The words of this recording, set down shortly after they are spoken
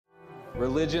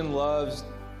Religion loves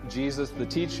Jesus the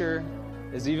teacher,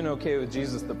 is even okay with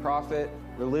Jesus the prophet.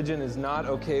 Religion is not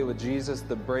okay with Jesus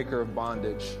the breaker of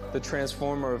bondage, the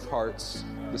transformer of hearts,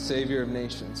 the savior of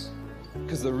nations.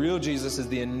 Because the real Jesus is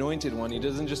the anointed one. He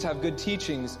doesn't just have good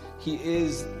teachings. He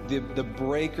is the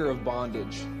breaker of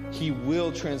bondage. He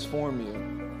will transform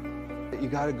you. You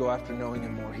got to go after knowing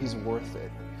him more. He's worth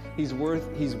it. He's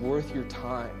worth your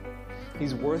time.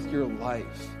 He's worth your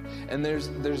life. And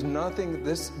there's nothing,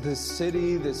 this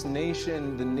city, this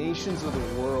nation, the nations of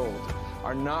the world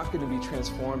are not going to be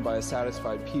transformed by a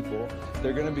satisfied people.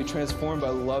 They're going to be transformed by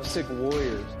lovesick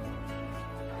warriors.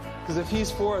 Because if he's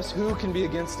for us, who can be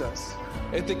against us?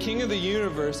 If the King of the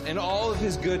universe and all of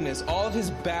his goodness, all of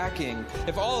his backing,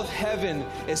 if all of heaven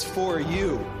is for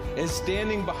you, is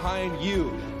standing behind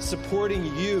you, supporting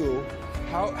you,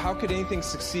 how could anything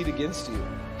succeed against you?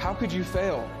 How could you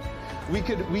fail? We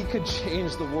could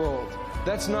change the world.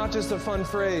 That's not just a fun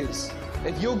phrase.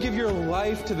 If you'll give your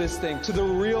life to this thing, to the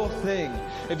real thing,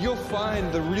 if you'll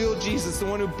find the real Jesus, the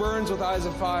one who burns with eyes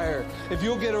of fire, if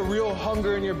you'll get a real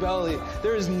hunger in your belly,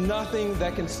 there is nothing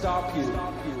that can stop you.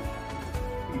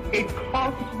 It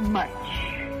costs much,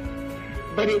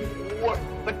 but it's worth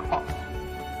the cost.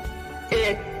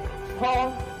 It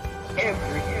costs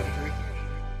everything.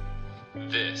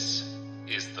 This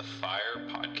is the Fire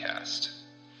Podcast.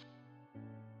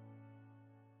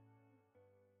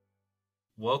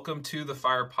 Welcome to the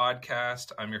Fire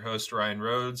Podcast. I'm your host, Ryan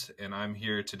Rhodes, and I'm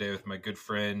here today with my good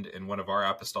friend and one of our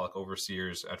apostolic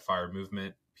overseers at Fire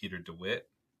Movement, Peter DeWitt.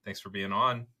 Thanks for being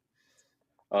on.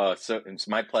 So it's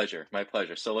my pleasure. My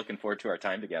pleasure. So looking forward to our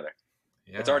time together.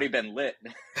 Yeah. It's already been lit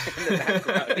in the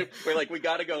background. We're like, we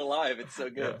got to go live. It's so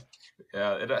good.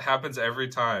 Yeah, it happens every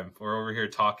time. We're over here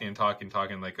talking,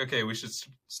 like, okay, we should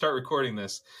start recording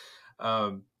this.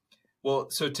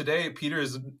 Well, so today Peter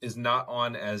is not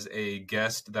on as a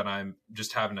guest that I'm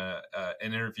just having an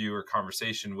interview or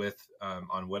conversation with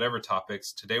on whatever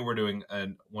topics. Today we're doing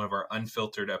one of our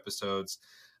Unfiltered episodes.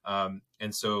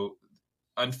 And so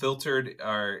Unfiltered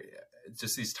are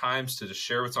just these times to just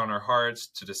share what's on our hearts,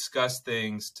 to discuss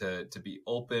things, to be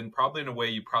open, probably in a way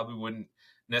you probably wouldn't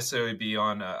necessarily be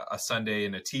on a Sunday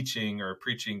in a teaching or a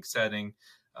preaching setting.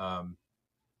 And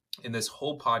this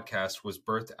whole podcast was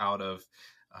birthed out of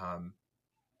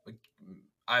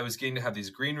I was getting to have these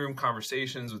green room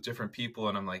conversations with different people,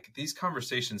 and I'm like, these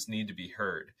conversations need to be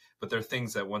heard. But they're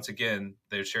things that, once again,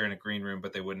 they're sharing a green room,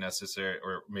 but they wouldn't necessarily,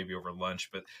 or maybe over lunch,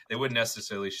 but they wouldn't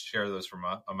necessarily share those from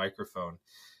a microphone.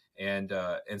 And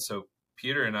so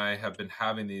Peter and I have been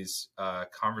having these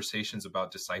conversations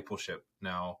about discipleship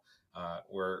now.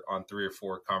 We're on 3 or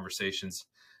 4 conversations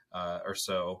or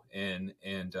so, and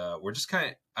we're just kind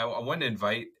of, I want to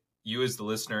invite you as the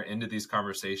listener into these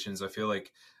conversations. I feel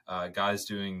like God is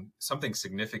doing something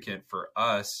significant for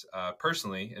us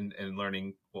personally in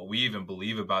learning what we even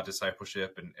believe about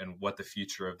discipleship and what the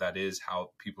future of that is,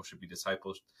 how people should be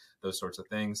discipled, those sorts of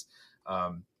things,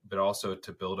 but also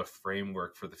to build a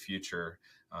framework for the future,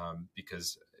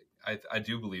 because I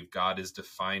do believe God is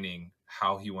defining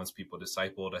how he wants people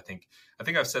discipled. I think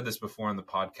I've said this before on the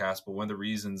podcast, but one of the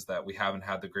reasons that we haven't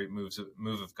had the great move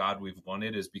of God we've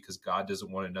wanted is because God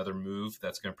doesn't want another move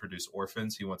that's going to produce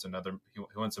orphans. He wants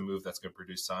he wants a move that's going to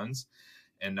produce sons,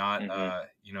 and not,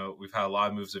 we've had a lot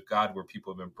of moves of God where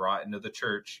people have been brought into the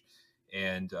church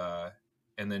and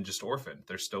then just orphaned.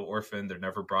 They're still orphaned. They're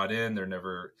never brought in. They're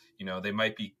never, they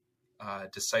might be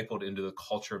discipled into the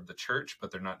culture of the church, but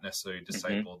they're not necessarily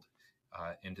discipled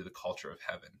into the culture of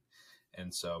heaven.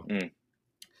 And so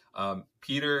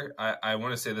Peter, I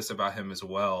want to say this about him as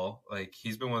well. Like,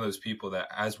 he's been one of those people that,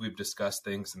 as we've discussed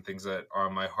things and things that are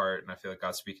on my heart, and I feel like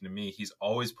God's speaking to me, he's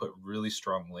always put really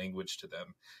strong language to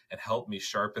them and helped me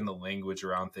sharpen the language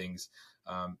around things,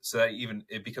 so that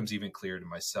it becomes even clearer to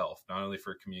myself, not only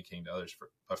for communicating to others,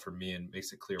 but for me, and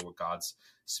makes it clear what God's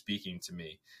speaking to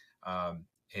me.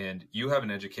 And you have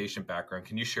an education background.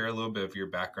 Can you share a little bit of your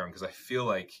background? Because I feel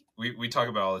like we talk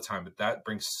about it all the time, but that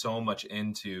brings so much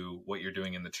into what you're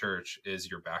doing in the church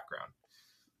is your background.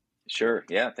 Sure.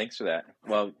 Yeah. Thanks for that.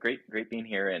 Well, great being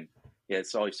here. And yeah,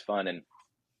 it's always fun, and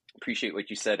appreciate what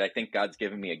you said. I think God's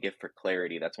given me a gift for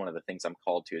clarity. That's one of the things I'm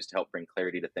called to, is to help bring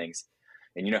clarity to things.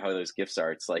 And you know how those gifts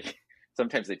are. It's like,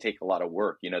 sometimes they take a lot of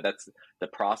work. That's the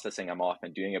processing I'm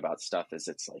often doing about stuff, is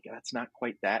it's like, that's not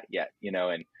quite that yet,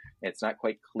 and it's not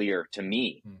quite clear to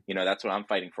me. That's what I'm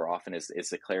fighting for often, is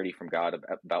the clarity from God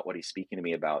about what he's speaking to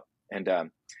me about.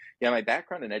 And my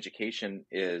background in education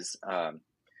is, I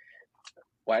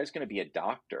was going to be a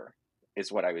doctor,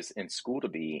 is what I was in school to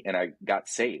be. And I got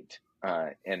saved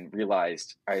and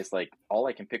realized, I was like, all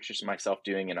I can picture myself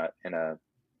doing in a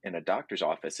in a doctor's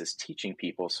office is teaching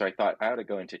people. So I thought I ought to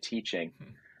go into teaching.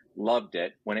 Loved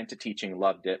it. Went into teaching,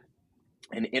 loved it.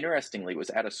 And interestingly, was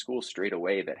at a school straight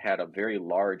away that had a very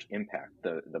large impact.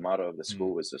 The motto of the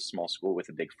school was a small school with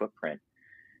a big footprint.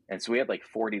 And so we had like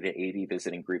 40 to 80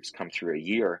 visiting groups come through a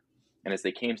year. And as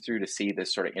they came through to see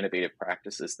this sort of innovative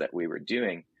practices that we were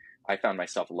doing, I found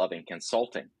myself loving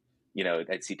consulting.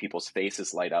 I'd see people's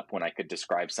faces light up when I could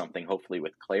describe something, hopefully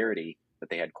with clarity, that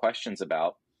they had questions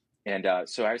about. And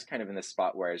so I was kind of in this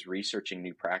spot where I was researching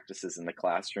new practices in the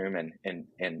classroom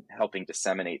and helping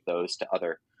disseminate those to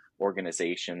other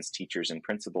organizations, teachers, and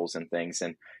principals and things.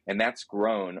 And that's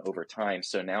grown over time.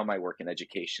 So now my work in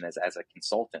education is as a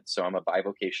consultant. So I'm a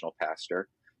bivocational pastor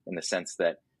in the sense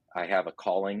that I have a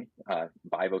calling,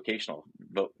 bivocational,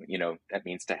 that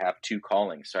means to have two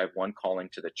callings. So I have one calling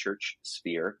to the church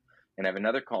sphere, and I have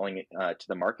another calling to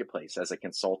the marketplace as a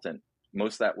consultant.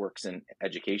 Most of that works in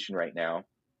education right now.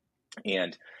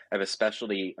 And I have a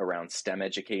specialty around STEM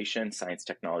education, science,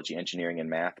 technology, engineering, and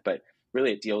math. But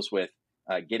really it deals with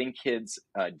getting kids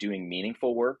doing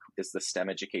meaningful work is the STEM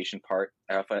education part.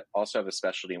 I also have a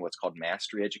specialty in what's called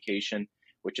mastery education,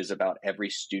 which is about every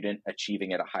student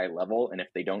achieving at a high level. And if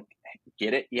they don't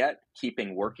get it yet,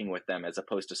 keeping working with them as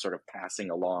opposed to sort of passing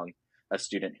along a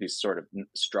student who's sort of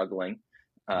struggling.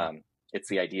 It's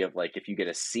the idea of like, if you get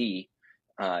a C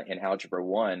in Algebra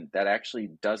 1, that actually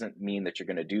doesn't mean that you're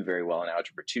going to do very well in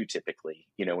Algebra 2 typically.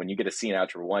 When you get a C in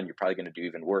Algebra 1, you're probably going to do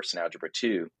even worse in Algebra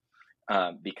 2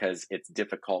 because it's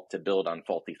difficult to build on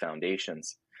faulty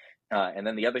foundations. And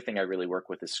then the other thing I really work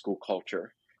with is school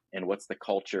culture. And what's the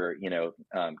culture?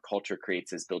 Culture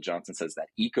creates, as Bill Johnson says, that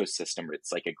ecosystem.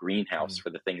 It's like a greenhouse for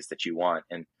the things that you want.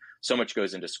 And so much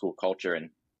goes into school culture.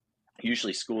 And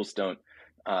usually schools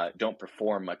don't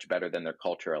perform much better than their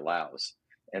culture allows.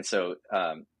 And so,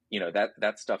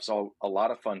 that stuff's all a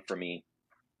lot of fun for me.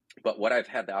 But what I've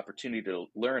had the opportunity to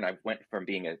learn, I went from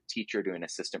being a teacher to an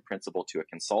assistant principal to a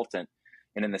consultant.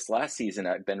 And in this last season,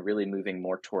 I've been really moving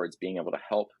more towards being able to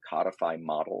help codify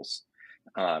models.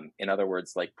 In other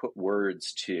words, like put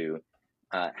words to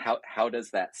how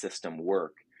does that system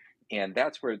work? And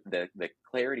that's where the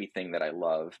clarity thing that I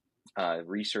love,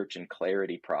 research and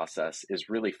clarity process is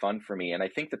really fun for me. And I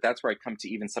think that's where I come to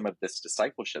even some of this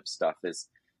discipleship stuff is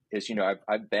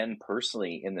I've been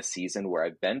personally in the season where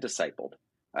I've been discipled,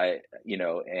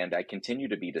 and I continue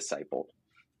to be discipled.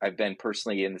 I've been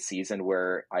personally in the season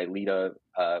where I lead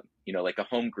like a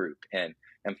home group and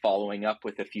following up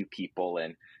with a few people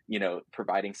and,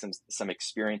 providing some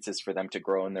experiences for them to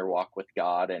grow in their walk with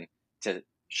God and to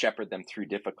shepherd them through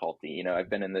difficulty. I've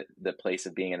been in the place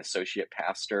of being an associate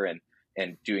pastor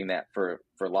and doing that for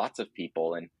lots of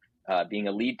people and being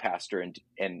a lead pastor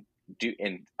and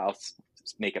I'll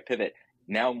make a pivot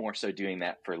now more so doing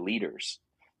that for leaders.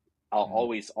 I'll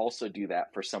always also do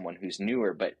that for someone who's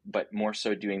newer, but more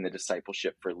so doing the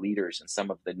discipleship for leaders and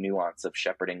some of the nuance of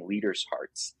shepherding leaders'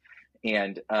 hearts.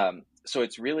 And so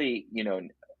it's really,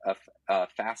 a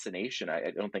fascination.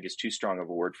 I don't think it's too strong of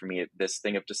a word for me, this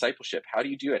thing of discipleship. How do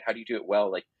you do it? How do you do it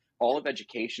well? Like all of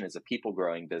education is a people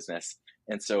growing business.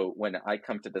 And so when I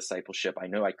come to discipleship, I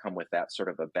know I come with that sort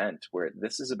of a bent where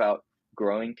this is about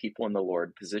growing people in the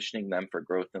Lord, positioning them for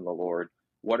growth in the Lord.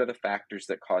 What are the factors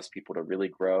that cause people to really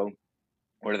grow?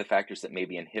 What are the factors that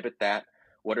maybe inhibit that?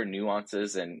 What are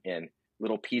nuances and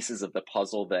little pieces of the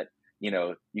puzzle that,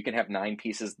 you can have 9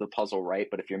 pieces of the puzzle, right?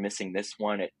 But if you're missing this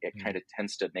one, it kind of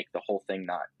tends to make the whole thing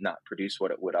not produce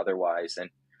what it would otherwise. And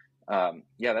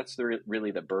that's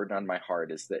really the burden on my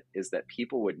heart is that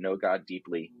people would know God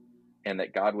deeply and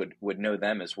that God would know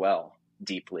them as well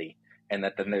deeply. And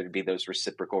that then there'd be those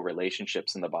reciprocal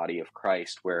relationships in the body of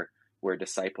Christ where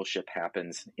discipleship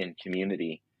happens in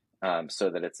community, so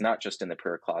that it's not just in the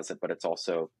prayer closet, but it's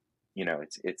also,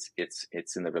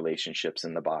 it's in the relationships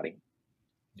in the body.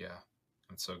 Yeah,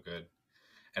 that's so good.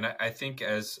 And I think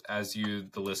as you,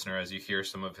 the listener, as you hear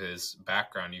some of his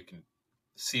background, you can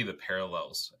see the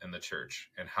parallels in the church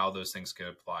and how those things can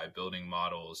apply, building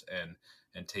models and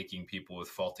taking people with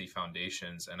faulty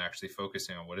foundations and actually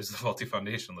focusing on what is the faulty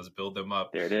foundation. Let's build them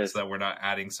up. There it is. So that we're not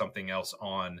adding something else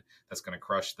on that's going to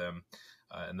crush them,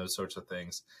 and those sorts of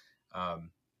things.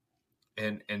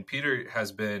 And Peter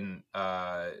has been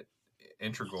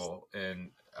integral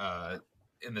in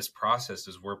this process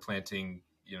as we're planting.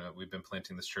 We've been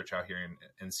planting this church out here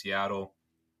in Seattle.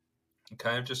 And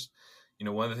kind of just,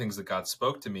 one of the things that God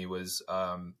spoke to me was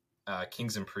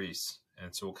kings and priests,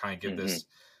 and so we'll kind of give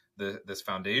this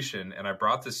foundation. And I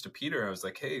brought this to Peter. I was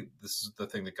like, hey, this is the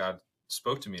thing that God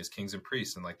spoke to me is kings and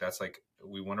priests. And that's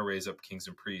we want to raise up kings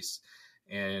and priests.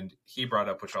 And he brought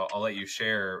up, which I'll let you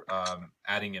share,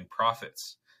 adding in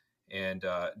prophets. And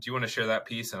do you want to share that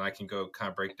piece, and I can go kind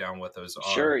of break down what those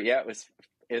are? Sure. Yeah, it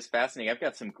was fascinating. I've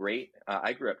got some great.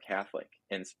 I grew up Catholic,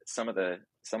 and some of the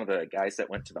guys that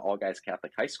went to the all guys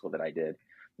Catholic high school that I did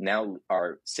now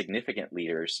are significant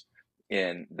leaders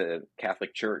in the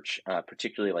Catholic Church,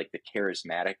 particularly like the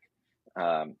charismatic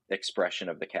expression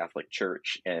of the Catholic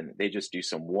Church, and they just do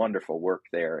some wonderful work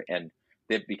there, and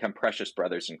they've become precious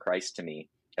brothers in Christ to me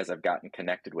as I've gotten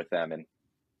connected with them.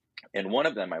 And one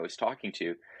of them I was talking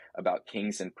to about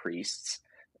kings and priests,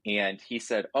 and he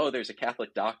said, "Oh, there's a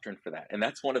Catholic doctrine for that." And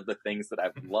that's one of the things that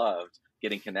I've loved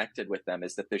getting connected with them,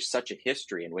 is that there's such a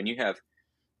history, and when you have,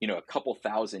 a couple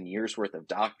thousand years worth of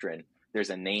doctrine, there's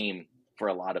a name for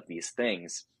a lot of these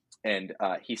things. And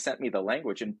he sent me the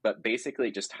language, but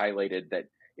basically just highlighted that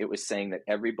it was saying that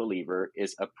every believer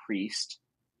is a priest,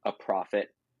 a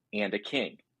prophet, and a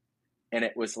king. And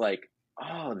it was like,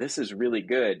 oh, this is really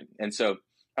good. And so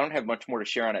I don't have much more to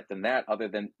share on it than that, other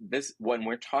than this. When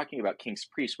we're talking about king's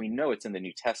priests, we know it's in the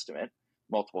New Testament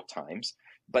multiple times,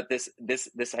 but this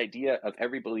idea of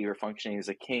every believer functioning as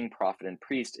a king, prophet, and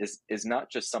priest is not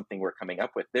just something we're coming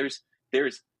up with.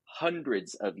 There's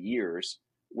hundreds of years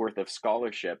worth of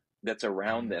scholarship that's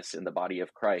around this in the body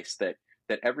of Christ, that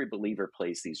every believer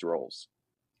plays these roles.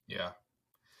 Yeah.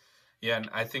 And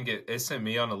I think it sent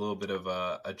me on a little bit of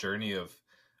a journey of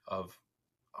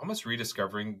almost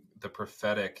rediscovering the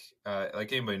prophetic.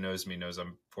 Like anybody knows me knows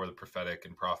I'm for the prophetic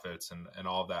and prophets and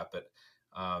all of that, but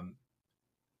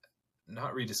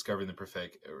not rediscovering the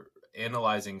prophetic,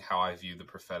 analyzing how I view the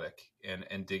prophetic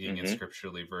and digging in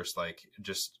scripturally versus like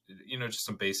just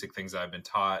some basic things that I've been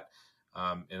taught,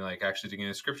 and like actually digging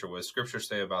into scripture. What does scripture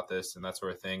say about this and that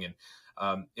sort of thing?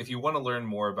 And if you want to learn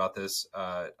more about this,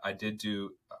 I did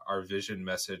do our vision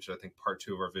message. I think part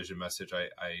 2 of our vision message, I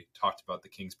talked about the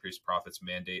King's Priest Prophets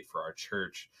mandate for our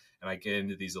church, and I get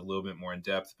into these a little bit more in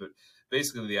depth. But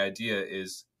basically the idea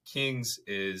is kings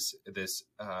is this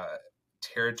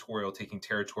taking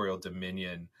territorial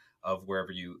dominion of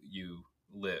wherever you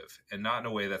live, and not in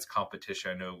a way that's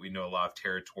competition. I know we know a lot of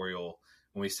territorial.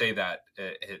 When we say that,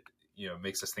 it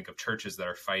makes us think of churches that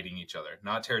are fighting each other.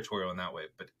 Not territorial in that way,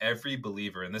 but every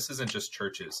believer, and this isn't just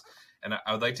churches. And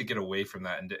I would like to get away from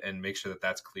that and make sure that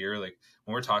that's clear. Like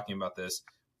when we're talking about this,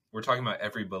 we're talking about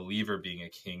every believer being a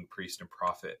king, priest, and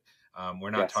prophet.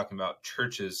 We're not talking about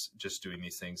churches just doing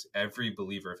these things. Every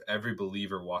believer, if every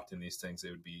believer walked in these things, it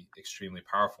would be extremely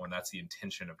powerful. And that's the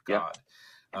intention of God.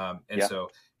 So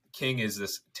king is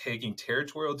this taking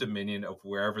territorial dominion of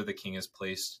wherever the king has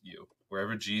placed you,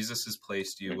 wherever Jesus has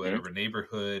placed you, whatever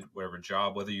neighborhood, whatever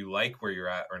job, whether you like where you're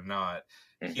at or not,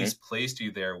 he's placed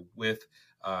you there with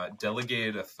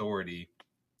delegated authority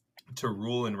to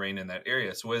rule and reign in that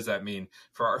area. So what does that mean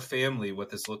for our family? What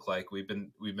this looked like? We've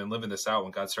been living this out.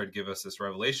 When God started to give us this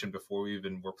revelation, before we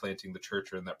even were planting the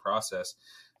church or in that process,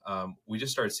 we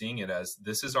just started seeing it as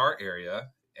this is our area,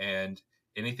 and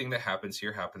anything that happens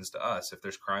here happens to us. If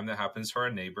there's crime that happens to our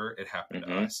neighbor, it happened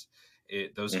to us.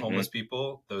 Those homeless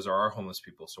people, those are our homeless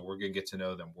people. So we're going to get to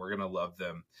know them. We're going to love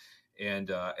them. And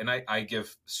I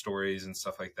give stories and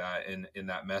stuff like that in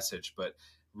that message, but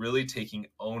really taking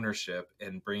ownership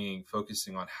and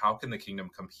focusing on how can the kingdom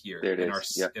come here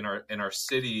in our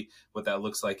city. What that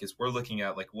looks like is we're looking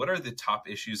at like, what are the top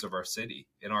issues of our city,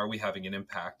 and are we having an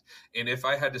impact? And if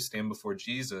I had to stand before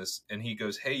Jesus and he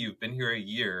goes, "Hey, you've been here a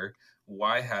year.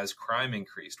 Why has crime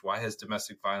increased? Why has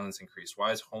domestic violence increased? Why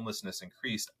has homelessness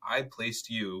increased? I placed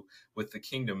you with the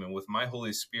kingdom and with my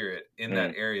Holy Spirit in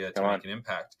that area to make an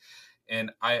impact."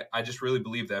 And I just really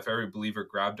believe that if every believer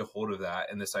grabbed a hold of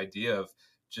that, and this idea of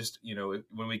just,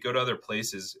 when we go to other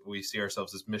places, we see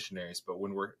ourselves as missionaries, but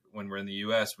when we're in the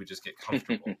U.S., we just get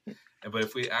comfortable. But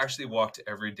if we actually walked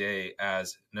every day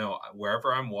as, no,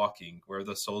 wherever I'm walking, where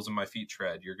the soles of my feet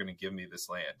tread, you're going to give me this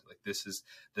land. Like this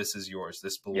is yours.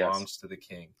 This belongs to the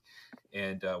King.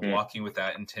 And walking with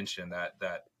that intention,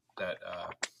 that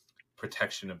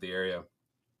protection of the area,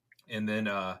 and then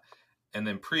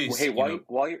priests. Well,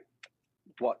 hey,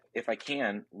 if I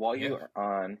can, while you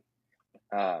are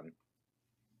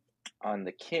on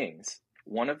the kings,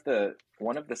 one of the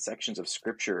sections of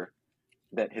scripture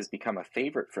that has become a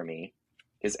favorite for me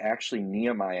is actually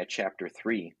Nehemiah chapter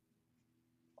 3.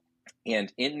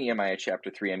 And in Nehemiah chapter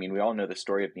 3, I mean, we all know the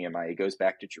story of Nehemiah. He goes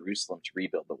back to Jerusalem to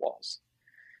rebuild the walls.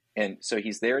 And so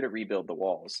he's there to rebuild the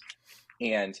walls.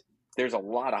 And there's a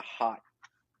lot of hot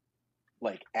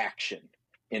action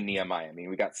in Nehemiah. I mean,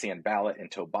 we got Sanballat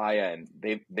and Tobiah, and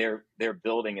they're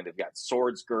building, and they've got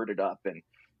swords girded up, and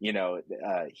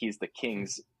he's the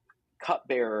king's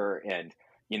cupbearer, and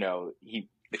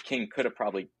the king could have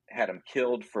probably had him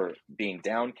killed for being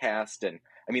downcast. And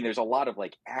I mean, there's a lot of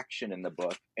action in the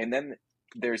book. And then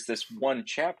there's this one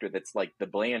chapter that's like the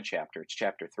bland chapter. It's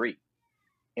chapter 3.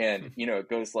 And, it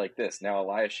goes like this. Now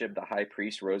Eliashib, the high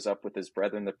priest, rose up with his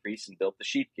brethren, the priests, and built the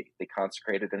sheep gate. They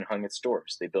consecrated and hung its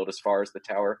doors. They built as far as the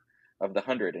Tower of the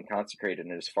 100 and consecrated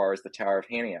it as far as the Tower of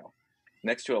Haniel.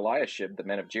 Next to Eliashib, the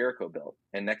men of Jericho built,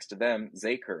 and next to them,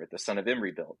 Zachar, the son of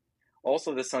Imri, built.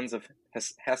 Also the sons of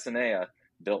Hassaniah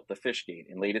built the fish gate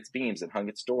and laid its beams and hung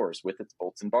its doors with its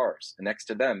bolts and bars. And next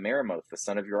to them, Meremoth, the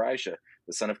son of Urijah,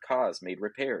 the son of Koz, made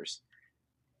repairs.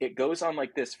 It goes on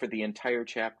like this for the entire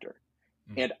chapter.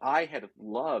 And I had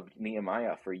loved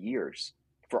Nehemiah for years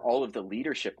for all of the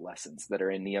leadership lessons that are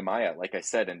in Nehemiah. Like I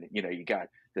said, and you've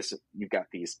got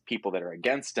these people that are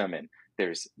against him, and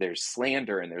there's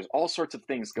slander, and there's all sorts of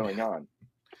things going on.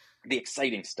 The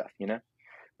exciting stuff,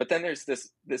 But then there's this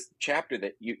chapter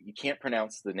that you can't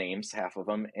pronounce the names, half of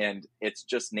them, and it's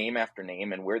just name after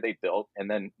name and where they built,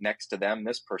 and then next to them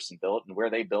this person built, and where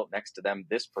they built next to them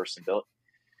this person built.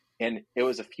 And it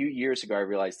was a few years ago I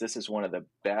realized this is one of the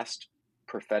best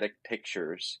prophetic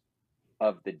pictures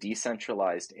of the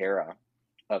decentralized era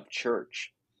of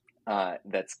church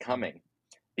that's coming,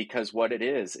 because what it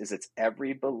is it's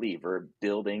every believer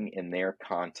building in their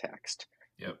context,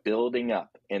 building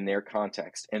up in their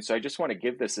context. And so I just want to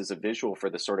give this as a visual for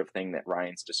the sort of thing that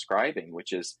Ryan's describing,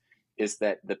 which is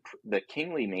that the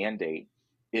kingly mandate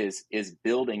is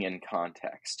building in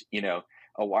context.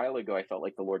 A while ago, I felt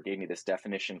like the Lord gave me this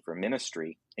definition for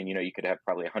ministry, and you could have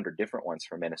probably 100 different ones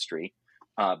for ministry.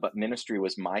 But ministry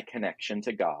was my connection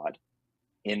to God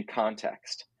in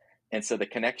context. And so the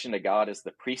connection to God is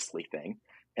the priestly thing,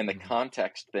 and the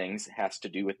context things has to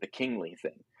do with the kingly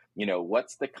thing.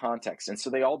 What's the context? And so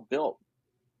they all built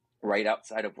right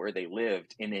outside of where they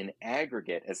lived. And in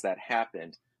aggregate, as that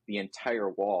happened, the entire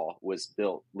wall was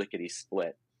built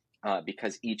lickety-split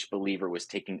because each believer was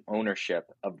taking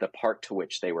ownership of the part to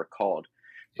which they were called.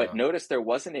 But notice there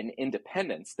wasn't an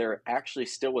independence. There actually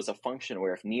still was a function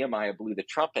where if Nehemiah blew the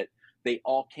trumpet, they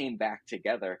all came back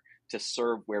together to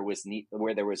serve where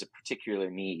there was a particular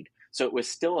need. So it was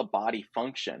still a body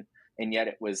function, and yet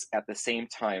it was at the same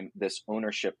time this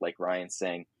ownership, like Ryan's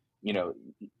saying,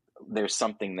 there's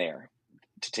something there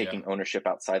to taking ownership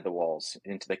outside the walls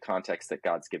into the context that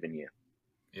God's given you.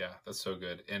 Yeah, that's so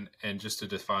good. And just to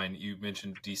define, you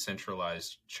mentioned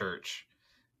decentralized church.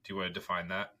 Do you want to define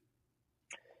that?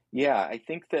 Yeah, I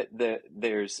think that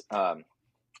there's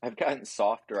I've gotten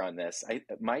softer on this.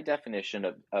 My definition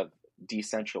of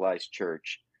decentralized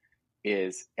church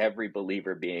is every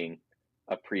believer being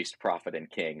a priest, prophet, and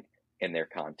king in their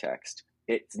context.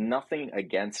 It's nothing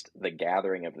against the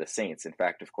gathering of the saints. In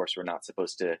fact, of course, we're not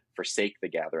supposed to forsake the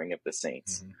gathering of the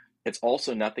saints. It's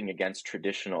also nothing against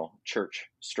traditional church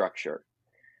structure.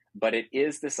 But it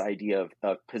is this idea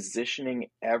of positioning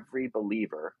every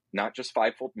believer, not just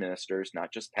fivefold ministers,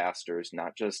 not just pastors,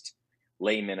 not just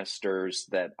lay ministers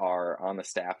that are on the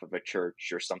staff of a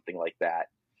church or something like that,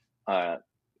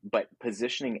 but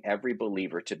positioning every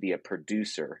believer to be a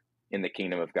producer in the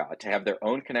kingdom of God, to have their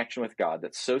own connection with God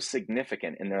that's so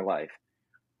significant in their life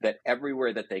that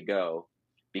everywhere that they go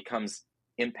becomes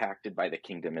impacted by the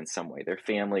kingdom in some way, their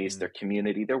families, their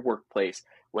community, their workplace,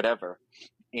 whatever.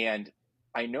 And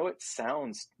I know it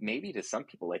sounds maybe to some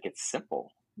people like it's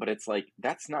simple, but it's like,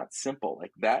 that's not simple.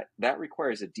 Like that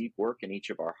requires a deep work in each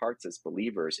of our hearts as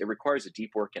believers. It requires a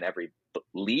deep work in every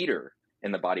leader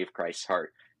in the body of Christ's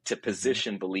heart to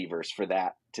position believers for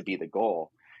that to be the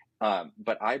goal.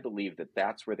 But I believe that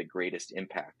that's where the greatest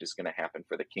impact is going to happen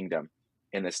for the kingdom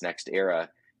in this next era,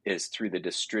 is through the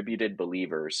distributed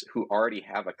believers who already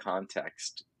have a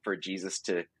context for Jesus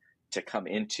to come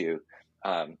into,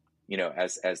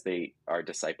 as they are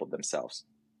discipled themselves.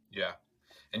 Yeah.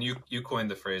 And you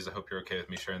coined the phrase, I hope you're okay with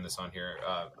me sharing this on here,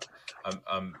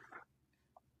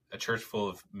 a church full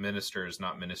of ministers,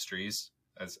 not ministries.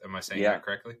 Am I saying that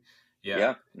correctly?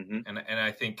 Yeah. And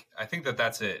I think that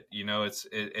that's it.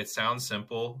 It sounds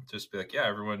simple, just be like,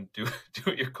 everyone do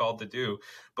what you're called to do.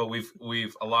 But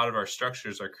we've a lot of our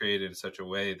structures are created in such a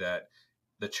way that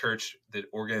the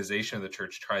organization of the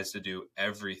church tries to do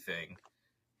everything.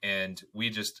 And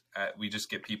we just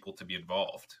get people to be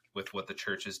involved with what the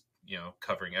church is,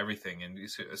 covering everything. And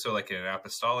so like in an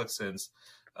apostolic sense,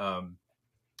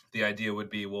 the idea would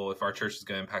be, well, if our church is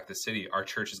going to impact the city, our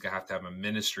church is going to have a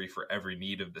ministry for every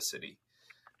need of the city.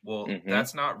 Well,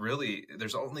 that's not really,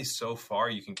 there's only so far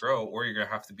you can grow, or you're going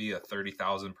to have to be a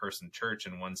 30,000 person church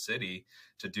in one city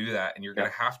to do that. And you're going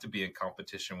to have to be in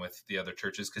competition with the other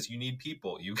churches because you need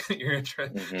people. You're going to try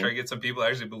to get some people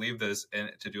that actually believe this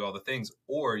and to do all the things,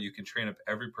 or you can train up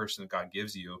every person that God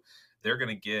gives you. They're going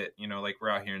to get, like we're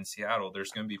out here in Seattle,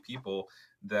 there's going to be people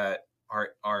that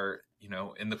are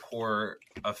in the core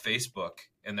of Facebook,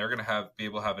 and they're going to be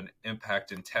able to have an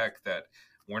impact in tech that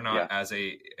we're not as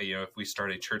if we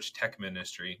start a church tech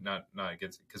ministry, not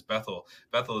against, because Bethel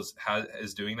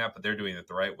is doing that, but they're doing it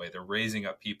the right way. They're raising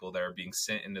up people that are being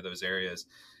sent into those areas.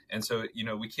 And so,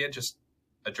 we can't just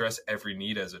address every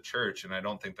need as a church. And I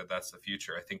don't think that that's the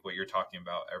future. I think what you're talking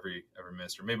about, every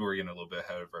minister, maybe we're getting a little bit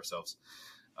ahead of ourselves.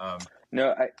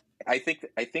 No, I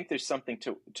think there's something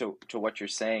to what you're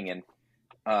saying. And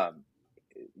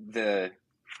the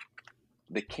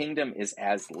kingdom is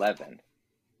as leaven.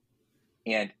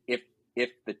 And if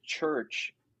the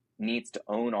church needs to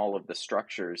own all of the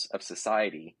structures of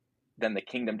society, then the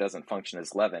kingdom doesn't function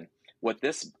as leaven. What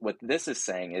this is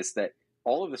saying is that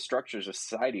all of the structures of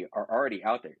society are already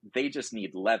out there. They just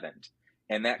need leavened.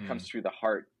 And that comes through the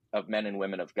heart of men and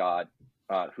women of God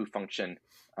who function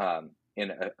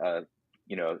in a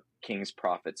kings,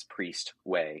 prophets, priest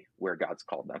way where God's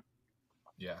called them.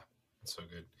 Yeah, that's so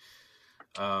good.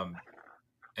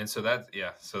 And so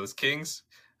so it's kings.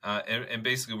 And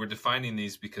basically we're defining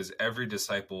these because every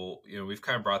disciple, we've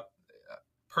kind of brought,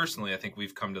 personally, I think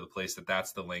we've come to the place that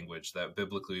that's the language that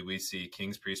biblically we see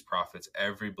kings, priests, prophets,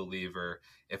 every believer,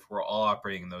 if we're all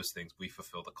operating in those things, we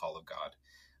fulfill the call of God.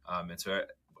 And so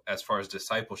as far as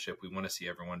discipleship, we want to see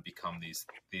everyone become these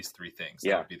three things.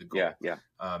 That would be the goal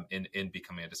in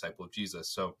becoming a disciple of Jesus.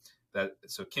 So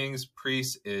kings,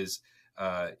 priests is,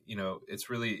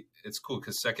 it's cool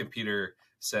because 2 Peter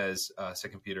says,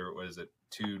 2 Peter, what is it?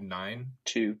 2:9,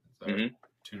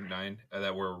 2:9,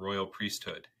 that we're a royal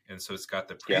priesthood. And so it's got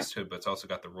the priesthood, but it's also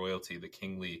got the royalty, the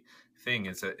kingly thing.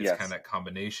 It's kind of that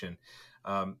combination.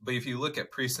 But if you look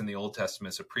at priests in the Old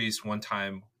Testament, so priests one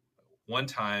time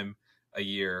a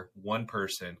year, one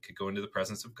person could go into the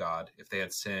presence of God. If they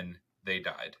had sin, they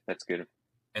died. That's good.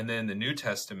 And then the New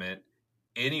Testament,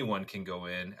 anyone can go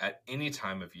in at any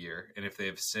time of year. And if they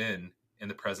have sin in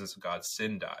the presence of God,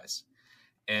 sin dies.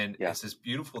 And it's this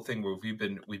beautiful thing where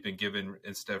we've been given,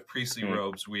 instead of priestly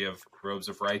robes, we have robes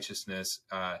of righteousness.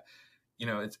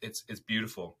 It's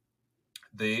beautiful.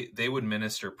 They would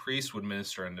minister, priests would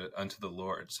minister unto the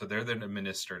Lord. So they're there to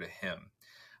minister to him.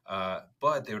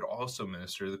 But they would also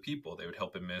minister to the people. They would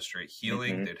help administrate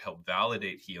healing. They'd help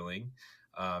validate healing,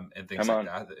 and things like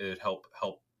that. It would help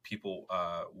people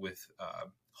with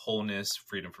wholeness,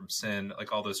 freedom from sin,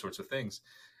 like all those sorts of things.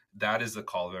 That is the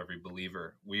call of every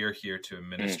believer. We are here to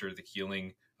administer the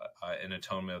healing and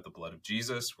atonement of the blood of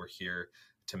Jesus. We're here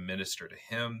to minister to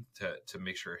him, to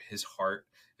make sure his heart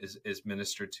is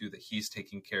ministered to, that he's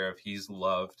taken care of, he's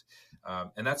loved.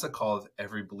 And that's a call of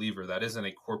every believer. That isn't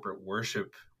a corporate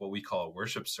worship, what we call a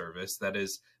worship service. That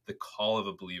is the call of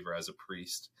a believer as a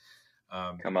priest.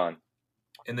 Come on.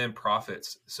 And then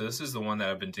prophets. So this is the one that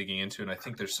I've been digging into, and I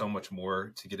think there's so much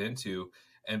more to get into.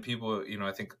 And people,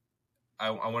 I think I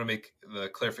want to make the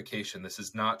clarification. This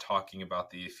is not talking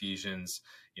about the Ephesians,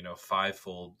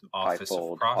 fivefold office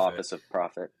of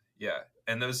prophet. Yeah.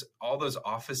 And all those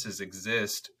offices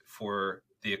exist for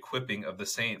the equipping of the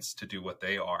saints to do what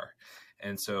they are.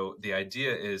 And so the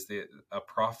idea is that a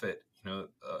prophet,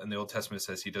 in the Old Testament,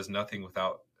 says he does nothing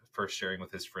without first sharing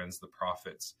with his friends, the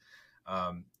prophets.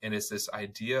 And it's this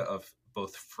idea of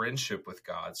both friendship with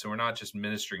God. So we're not just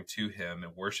ministering to him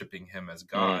and worshiping him as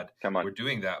God. We're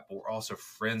doing that, but we're also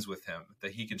friends with him,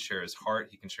 that he can share his heart,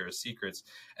 he can share his secrets.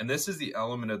 And this is the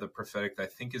element of the prophetic that I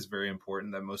think is very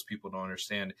important that most people don't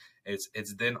understand. It's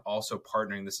then also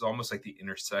partnering. This is almost like the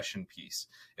intercession piece.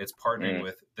 It's partnering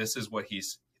with, this is what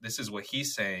he's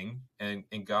saying.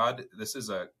 And God, this is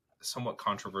a somewhat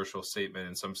controversial statement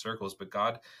in some circles, but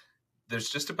God, there's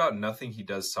just about nothing he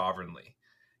does sovereignly.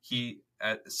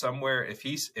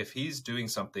 If he's doing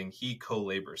something, he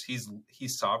co-labors.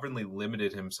 He's sovereignly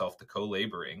limited himself to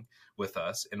co-laboring with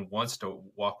us and wants to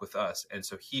walk with us. And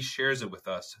so he shares it with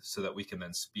us so that we can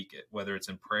then speak it, whether it's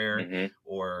in prayer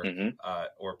or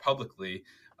publicly.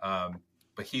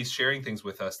 But he's sharing things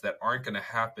with us that aren't going to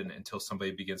happen until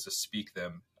somebody begins to speak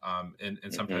them. And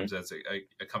sometimes that's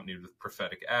accompanied with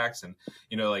prophetic acts. And,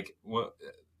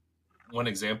 one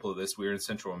example of this, we were in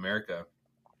Central America,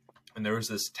 and there was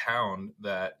this town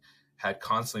that had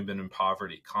constantly been in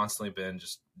poverty, constantly been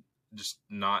just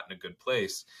not in a good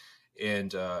place.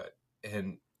 And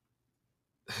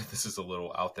this is a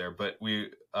little out there, but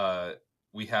we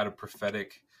had a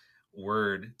prophetic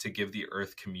word to give the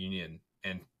earth communion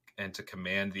and to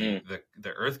command the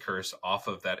earth curse off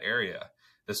of that area.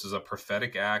 This was a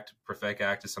prophetic act. Prophetic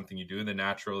act is something you do in the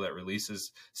natural that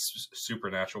releases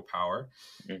supernatural power.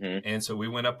 And so we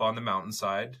went up on the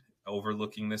mountainside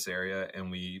overlooking this area,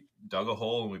 and we dug a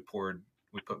hole, and we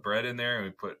put bread in there,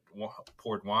 and we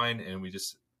poured wine, and we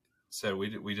just said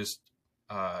we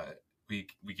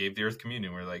we gave the earth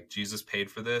communion. We're like, Jesus paid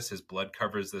for this. His blood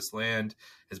covers this land.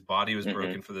 His body was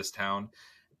broken for this town.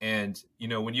 And, you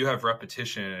know, when you have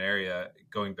repetition in an area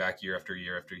going back year after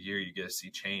year after year, you get to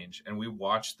see change. And we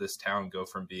watched this town go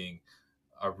from being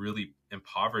a really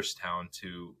impoverished town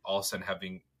to all of a sudden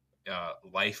having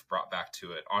life brought back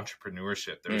to it,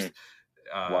 entrepreneurship. There's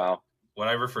wow. What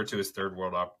I refer to as third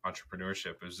world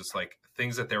entrepreneurship. It was just like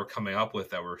things that they were coming up with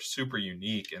that were super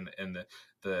unique, and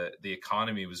the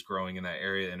economy was growing in that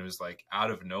area, and it was like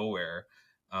out of nowhere.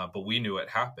 But we knew it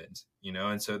happened, you know?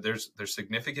 And so there's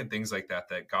significant things like that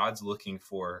God's looking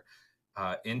for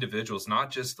individuals,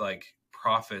 not just like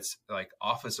prophets, like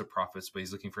office of prophets, but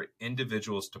he's looking for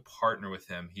individuals to partner with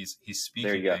him. He's speaking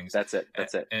there you go. things. That's it.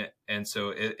 And so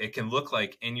it can look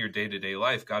like in your day-to-day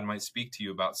life, God might speak to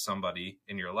you about somebody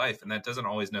in your life. And that doesn't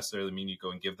always necessarily mean you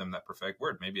go and give them that prophetic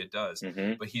word. Maybe it does,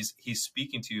 but he's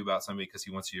speaking to you about somebody because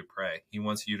he wants you to pray. He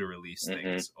wants you to release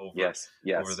things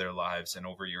over their lives and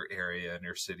over your area and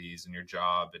your cities and your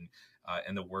job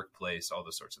and the workplace, all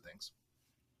those sorts of things.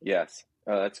 Yes.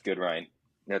 Oh, that's good, Ryan.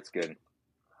 That's good.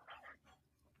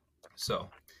 So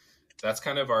that's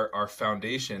kind of our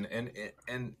foundation.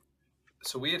 And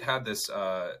so we had this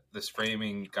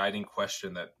framing guiding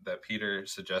question that Peter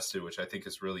suggested, which I think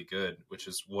is really good, which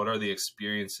is, what are the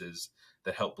experiences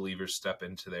that help believers step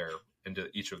into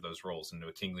each of those roles, into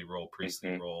a kingly role,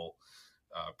 priestly role,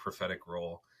 prophetic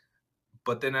role.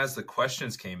 But then as the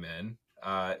questions came in,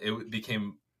 it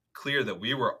became clear that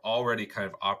we were already kind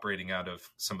of operating out of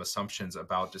some assumptions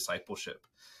about discipleship.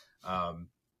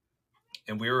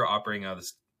 And we were operating out of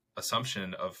this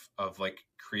assumption of like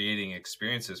creating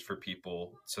experiences for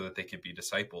people so that they could be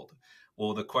discipled.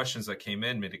 Well, the questions that came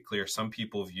in made it clear some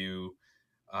people view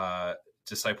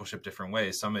discipleship different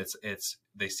ways. Some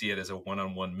they see it as a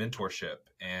one-on-one mentorship,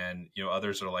 and you know,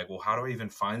 others are like, well, how do I even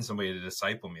find somebody to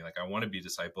disciple me? Like, I want to be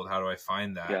discipled. How do I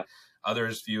find that? Yeah.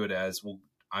 Others view it as, well,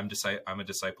 I'm a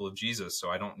disciple of Jesus, so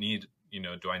I don't need, you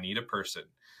know, do I need a person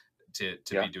to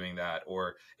be doing that?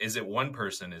 Or is it one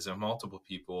person? Is it multiple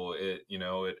people?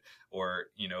 Or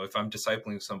if I'm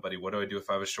discipling somebody, what do I do if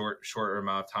I have a shorter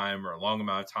amount of time or a long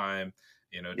amount of time?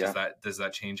 You know, does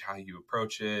that change how you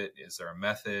approach it? Is there a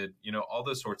method? You know, all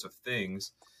those sorts of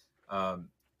things.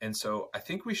 And so I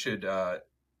think we should,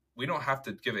 we don't have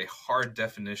to give a hard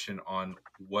definition on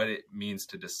what it means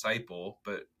to disciple,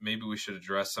 but maybe we should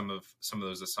address some of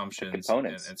those assumptions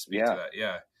and speak to that.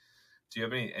 Yeah. Do you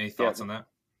have any thoughts on that?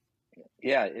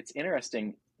 Yeah, it's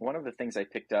interesting. One of the things I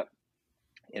picked up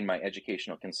in my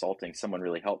educational consulting, someone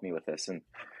really helped me with this. And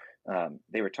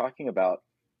they were talking about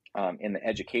in the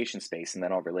education space, and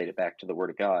then I'll relate it back to the Word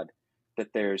of God,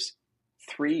 that there's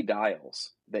 3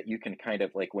 dials that you can kind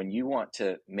of like, when you want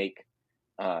to make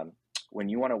an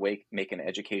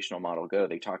educational model go,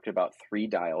 they talked about 3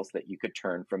 dials that you could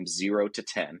turn from 0 to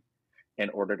 10 in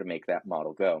order to make that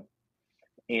model go.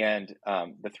 And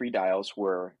the 3 dials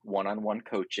were one-on-one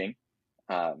coaching.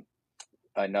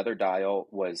 Another dial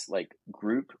was like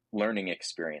group learning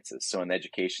experiences. So in the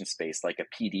education space, like a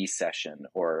PD session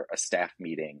or a staff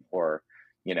meeting, or,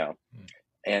 you know,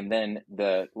 and then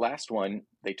the last one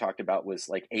they talked about was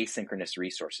like asynchronous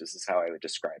resources is how I would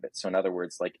describe it. So in other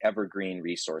words, like evergreen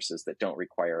resources that don't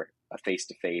require a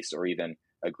face-to-face or even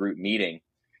a group meeting,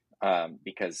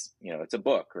 because, you know, it's a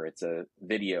book or it's a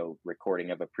video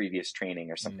recording of a previous training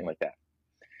or something like that.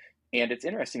 And it's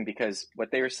interesting because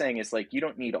what they were saying is like, you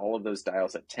don't need all of those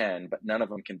dials at 10, but none of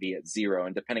them can be at 0.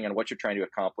 And depending on what you're trying to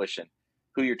accomplish and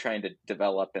who you're trying to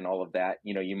develop and all of that,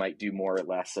 you know, you might do more or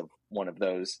less of one of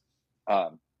those.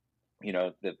 You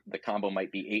know, the combo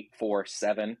might be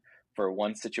 8-4-7 for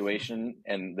one situation,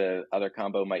 and the other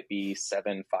combo might be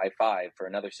 7-5-5 for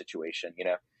another situation, you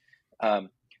know.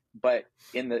 But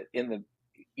in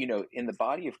the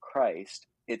body of Christ,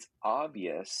 it's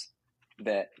obvious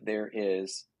that there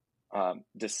is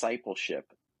discipleship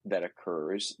that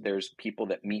occurs. There's people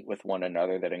that meet with one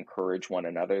another, that encourage one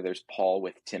another. There's Paul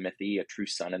with Timothy, a true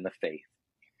son in the faith.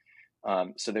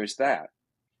 So there's that.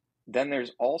 Then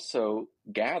there's also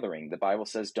gathering. The Bible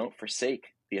says, don't forsake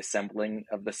the assembling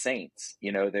of the saints.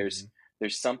 You know, there's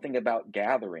something about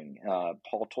gathering.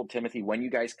 Paul told Timothy, when you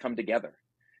guys come together,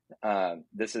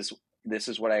 this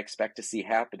is what I expect to see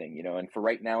happening, you know, and for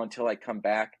right now, until I come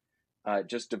back,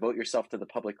 just devote yourself to the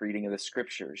public reading of the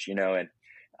scriptures, you know,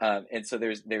 and so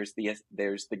there's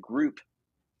the group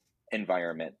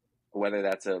environment, whether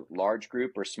that's a large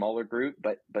group or smaller group,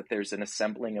 but there's an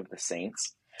assembling of the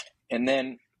saints. And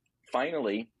then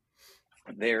finally,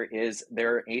 there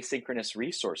are asynchronous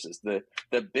resources.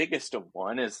 The biggest of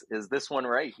one is this one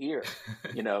right here.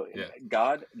 You know,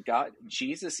 God,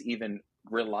 Jesus even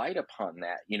relied upon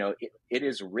that. You know, it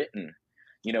is written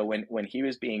when he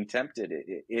was being tempted,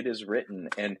 it is written.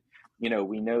 And,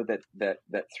 we know that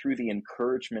through the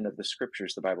encouragement of the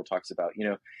scriptures, the Bible talks about,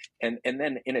 and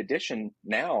then in addition,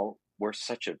 now we're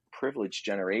such a privileged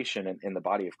generation in the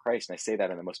body of Christ. And I say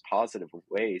that in the most positive of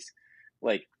ways.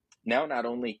 Like, now, not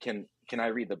only can I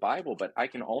read the Bible, but I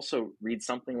can also read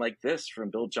something like this from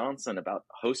Bill Johnson about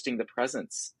hosting the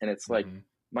presence. And it's like,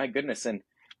 my goodness. And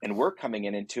we're coming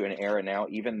into an era now,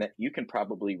 even that you can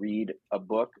probably read a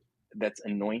book that's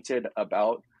anointed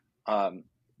about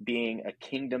being a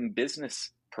kingdom business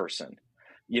person,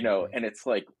 and it's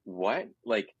like, what?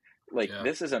 Like,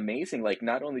 this is amazing. Like,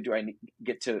 not only do I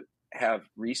get to have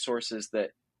resources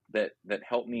that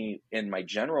help me in my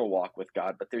general walk with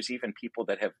God, but there's even people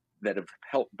that have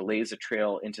helped blaze a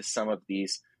trail into some of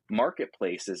these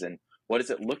marketplaces. And what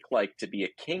does it look like to be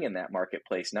a king in that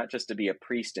marketplace? Not just to be a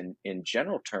priest in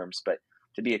general terms, but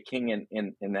to be a king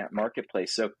in that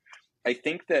marketplace. So I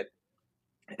think that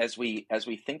as we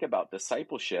think about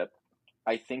discipleship,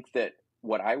 I think that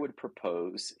what I would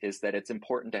propose is that it's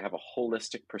important to have a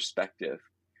holistic perspective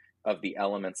of the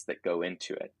elements that go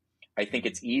into it. I think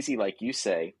it's easy, like you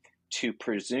say, to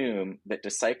presume that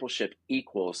discipleship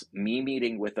equals me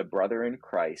meeting with a brother in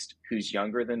Christ who's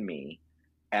younger than me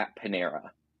at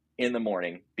Panera in the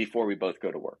morning before we both go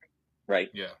to work, right?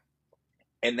 Yeah.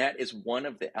 And that is one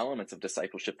of the elements of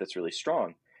discipleship that's really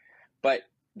strong. But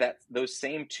that those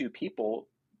same two people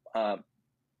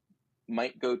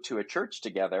might go to a church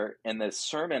together, and the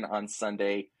sermon on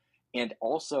Sunday and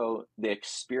also the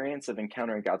experience of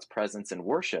encountering God's presence in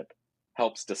worship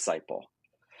helps disciple.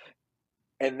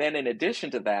 And then in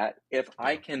addition to that, if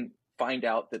I can find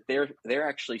out that they're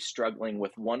actually struggling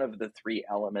with one of the three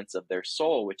elements of their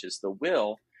soul, which is the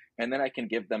will, and then I can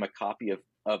give them a copy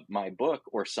of my book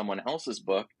or someone else's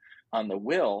book on the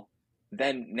will,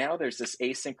 then now there's this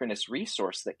asynchronous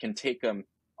resource that can take them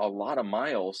a lot of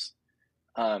miles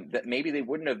that maybe they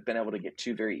wouldn't have been able to get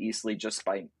to very easily just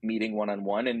by meeting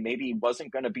one-on-one, and maybe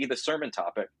wasn't going to be the sermon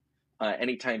topic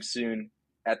anytime soon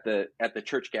at the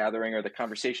church gathering, or the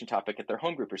conversation topic at their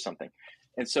home group or something.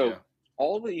 And so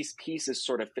all of these pieces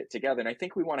sort of fit together. And I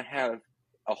think we want to have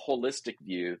a holistic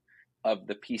view of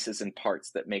the pieces and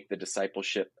parts that make the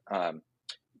discipleship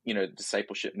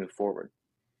move forward.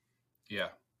 Yeah.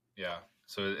 Yeah.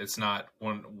 So it's not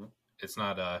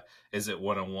is it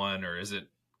one-on-one, or is it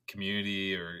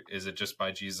community, or is it just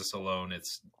by Jesus alone?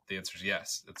 The answer is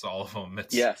yes. It's all of them.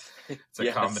 It's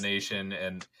a combination,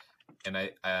 and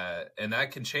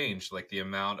that can change, like the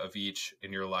amount of each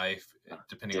in your life,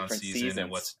 depending on season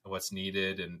and what's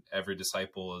needed. And every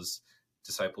disciple is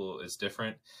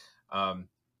different.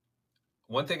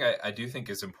 One thing I do think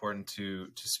is important to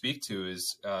speak to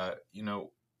is,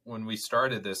 when we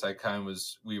started this,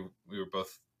 we were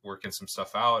both working some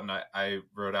stuff out, and I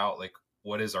wrote out, like,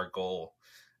 what is our goal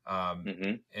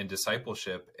in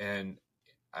discipleship? And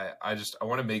I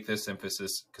want to make this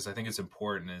emphasis because I think it's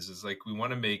important, is like, we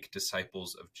want to make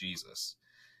disciples of Jesus.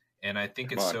 And I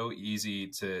think it's so easy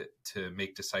to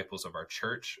make disciples of our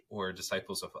church or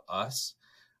disciples of us.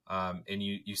 And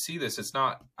you see this, it's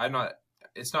not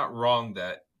wrong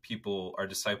that people are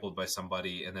discipled by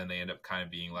somebody and then they end up kind of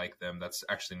being like them. That's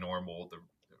actually normal. The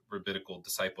rabbinical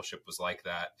discipleship was like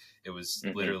that. It was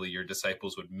literally your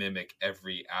disciples would mimic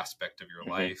every aspect of your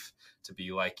life to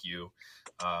be like you,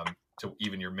 to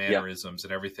even your mannerisms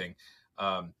and everything.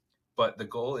 But the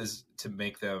goal is to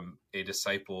make them a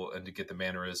disciple and to get the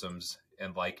mannerisms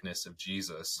and likeness of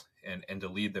Jesus, and to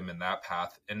lead them in that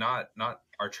path, and not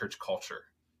our church culture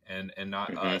and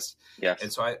not us. Yes.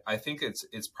 And so I think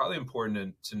it's probably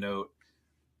important to note,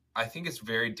 I think it's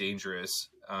very dangerous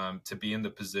to be in the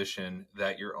position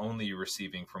that you're only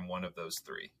receiving from one of those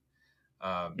three.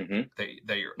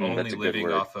 That you're only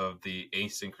living off of the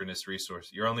asynchronous resource.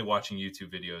 You're only watching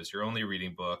YouTube videos. You're only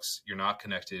reading books. You're not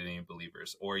connected to any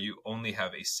believers, or you only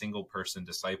have a single person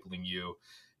discipling you,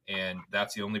 and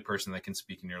that's the only person that can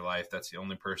speak in your life. That's the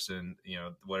only person,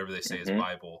 whatever they say is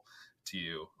Bible to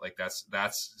you. Like,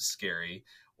 that's scary.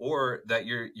 Or that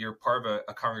you're part of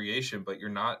a congregation, but you're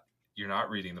not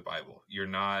reading the Bible. You're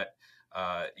not,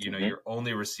 you're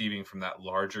only receiving from that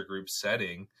larger group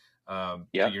setting. But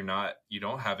you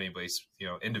don't have anybody,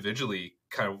 individually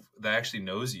kind of that actually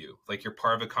knows you. Like, you're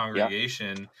part of a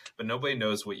congregation, but nobody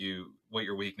knows what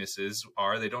your weaknesses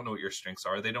are. They don't know what your strengths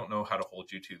are. They don't know how to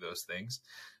hold you to those things.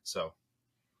 So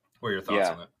what are your thoughts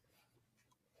on that?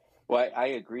 Well, I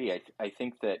agree. I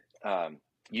think that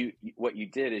what you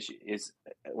did is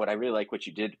what I really like what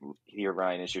you did here,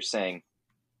 Ryan, is you're saying,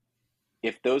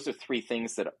 if those are three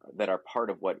things that are part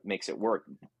of what makes it work,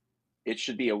 it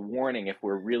should be a warning if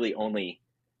we're really only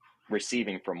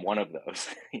receiving from one of those.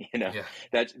 Yeah.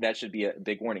 That should be a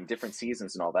big warning, different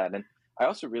seasons and all that. And I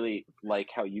also really like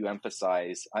how you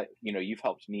emphasize, you've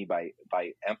helped me by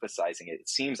emphasizing it. It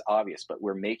seems obvious, but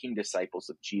we're making disciples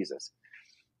of Jesus.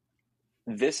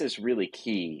 This is really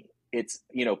key. It's,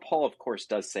 Paul, of course,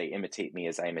 does say, imitate me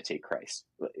as I imitate Christ.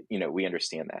 We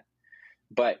understand that.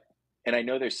 But, and I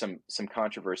know there's some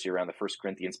controversy around the 1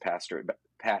 Corinthians passage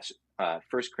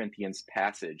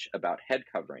about head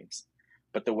coverings.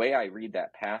 But the way I read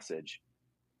that passage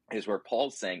is where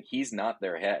Paul's saying he's not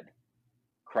their head.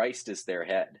 Christ is their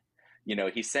head.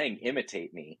 He's saying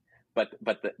imitate me, but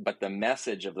the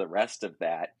message of the rest of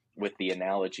that, with the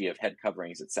analogy of head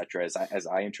coverings, etc., as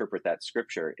I interpret that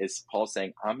scripture, is Paul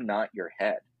saying, I'm not your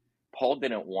head. Paul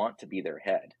didn't want to be their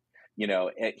head.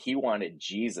 He wanted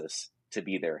Jesus to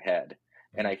be their head.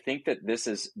 And I think that this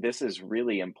is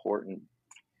really important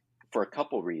for a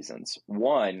couple reasons.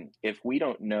 One, if we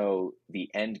don't know the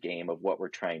end game of what we're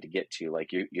trying to get to,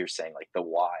 like you're saying, like the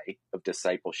why of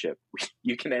discipleship,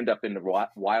 you can end up in the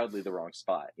wildly the wrong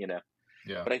spot, Yeah.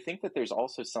 But I think that there's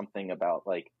also something about,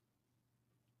 like,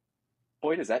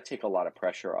 boy, does that take a lot of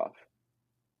pressure off.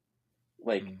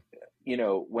 Like,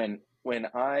 when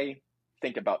I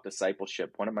think about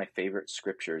discipleship, one of my favorite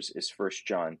scriptures is 1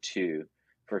 John 2,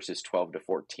 verses 12 to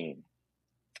 14.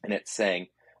 And it's saying,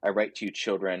 I write to you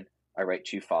children, I write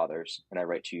to you fathers, and I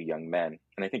write to you young men.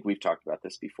 And I think we've talked about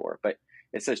this before, but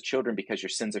it says children because your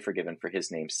sins are forgiven for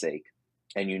his name's sake,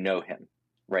 and you know him,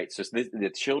 right? So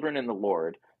the children in the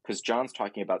Lord, because John's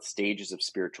talking about stages of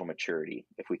spiritual maturity,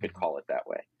 if we could call it that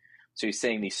way. So he's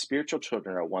saying these spiritual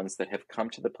children are ones that have come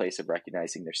to the place of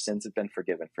recognizing their sins have been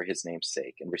forgiven for his name's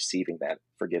sake and receiving that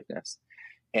forgiveness.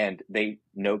 And they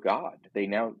know God. They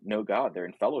now know God. They're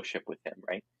in fellowship with him,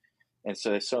 right? And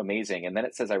so it's so amazing. And then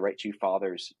it says, I write to you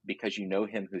fathers because you know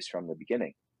him who's from the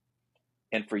beginning.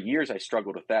 And for years I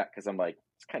struggled with that because I'm like,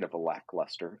 it's kind of a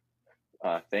lackluster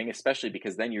thing, especially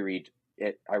because then you read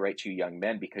it, I write to you young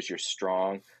men because you're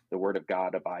strong, the word of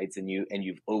God abides in you, and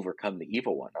you've overcome the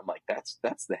evil one. I'm like, that's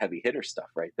the heavy hitter stuff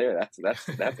right there.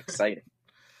 That's exciting.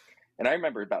 And I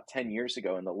remember about 10 years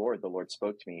ago in the Lord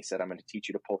spoke to me. He said, I'm going to teach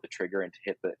you to pull the trigger and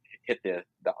to hit the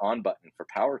on button for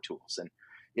power tools. And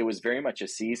it was very much a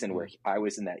season where I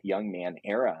was in that young man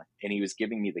era, and he was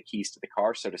giving me the keys to the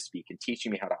car, so to speak, and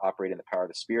teaching me how to operate in the power of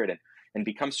the Spirit and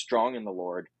become strong in the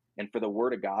Lord, and for the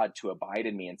word of God to abide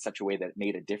in me in such a way that it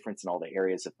made a difference in all the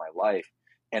areas of my life.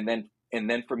 And then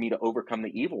for me to overcome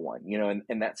the evil one,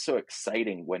 and that's so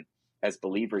exciting when, as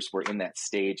believers, we're in that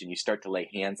stage and you start to lay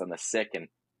hands on the sick and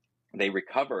they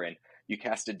recover, and you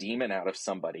cast a demon out of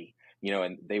somebody,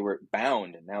 and they were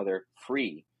bound and now they're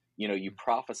free. You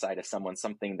prophesy to someone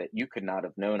something that you could not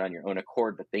have known on your own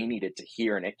accord, but they needed to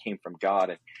hear, and it came from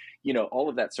God, and, all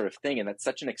of that sort of thing. And that's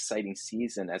such an exciting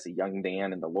season as a young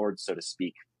man in the Lord, so to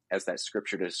speak, as that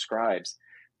scripture describes.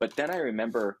 But then I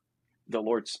remember the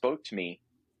Lord spoke to me,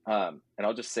 and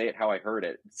I'll just say it how I heard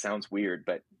it. It sounds weird,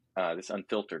 but this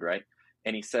Unfiltered, right?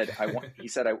 And he said, I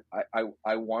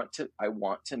want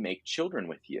to make children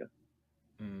with you.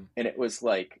 And it was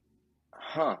like,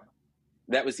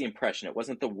 that was the impression. It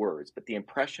wasn't the words, but the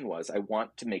impression was, I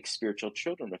want to make spiritual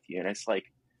children with you. And it's like,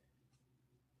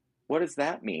 what does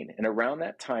that mean? And around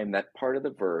that time, that part of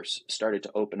the verse started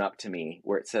to open up to me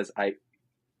where it says, I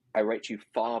write to you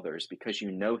fathers because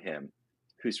you know him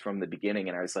who's from the beginning.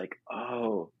 And I was like,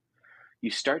 oh, you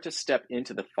start to step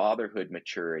into the fatherhood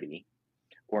maturity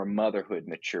or motherhood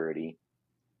maturity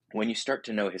when you start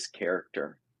to know his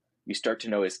character, you start to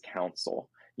know his counsel.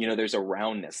 There's a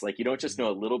roundness. Like, you don't just know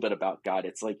a little bit about God.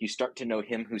 It's like you start to know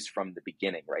him who's from the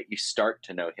beginning, right? You start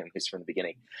to know him who's from the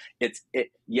beginning.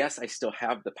 Yes, I still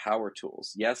have the power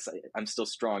tools. Yes, I'm still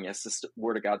strong. Yes, the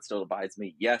word of God still abides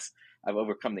me. Yes, I've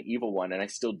overcome the evil one, and I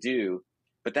still do.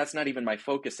 But that's not even my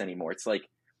focus anymore. It's like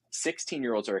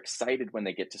 16-year-olds are excited when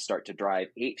they get to start to drive.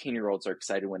 18-year-olds are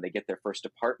excited when they get their first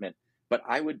apartment. But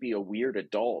I would be a weird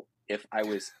adult if I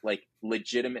was like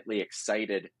legitimately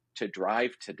excited to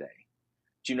drive today.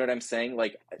 Do you know what I'm saying?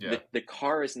 Like, yeah. The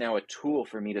car is now a tool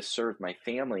for me to serve my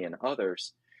family and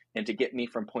others and to get me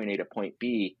from point A to point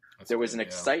B. There was an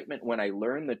excitement when I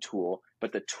learned the tool,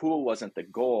 but the tool wasn't the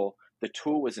goal. The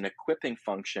tool was an equipping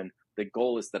function. The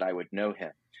goal is that I would know him.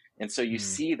 And so you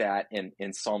see that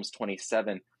in Psalms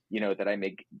 27, that I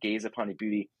may gaze upon his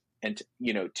beauty and,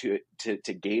 to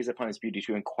gaze upon his beauty,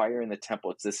 to inquire in the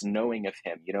temple. It's this knowing of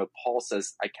him. Paul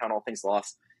says, I count all things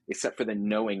lost except for the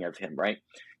knowing of him, right?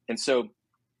 And so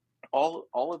all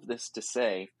of this to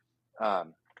say, I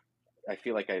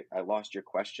feel like I lost your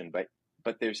question, but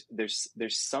there's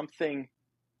something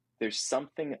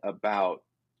about,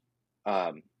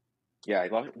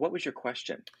 what was your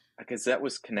question? Because that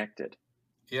was connected.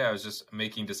 Yeah, I was just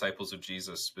making disciples of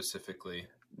Jesus specifically.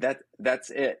 That's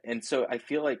it. And so I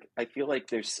feel like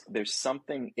there's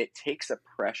something, it takes a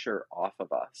pressure off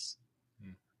of us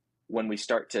when we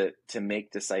start to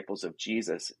make disciples of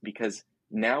Jesus, because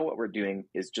now what we're doing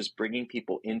is just bringing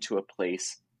people into a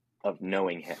place of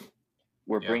knowing him.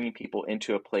 We're bringing people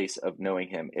into a place of knowing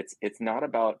him. It's not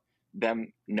about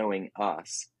them knowing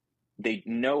us. They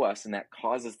know us, and that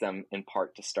causes them in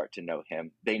part to start to know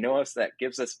him. They know us, that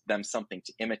gives them something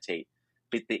to imitate.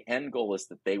 But the end goal is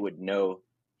that they would know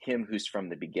him who's from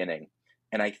the beginning.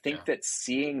 And I think that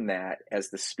seeing that as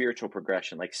the spiritual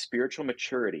progression, like spiritual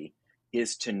maturity,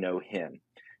 is to know him.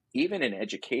 Even in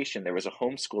education, there was a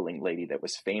homeschooling lady that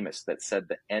was famous that said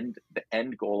the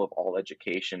end goal of all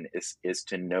education is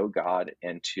to know God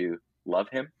and to love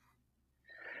him.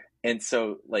 And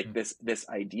so like this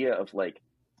idea of like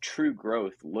true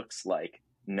growth looks like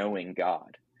knowing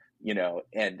God, you know,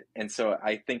 and so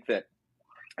I think that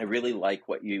I really like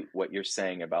what you're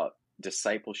saying about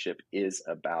discipleship is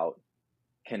about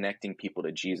connecting people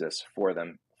to Jesus for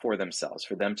themselves,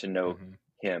 for them to know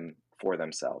him for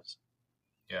themselves.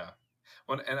 Yeah.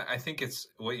 Well, and I think it's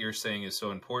what you're saying is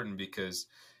so important, because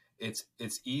it's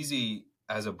easy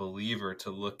as a believer to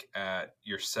look at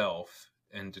yourself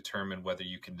and determine whether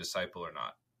you can disciple or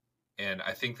not. And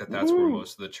I think that's where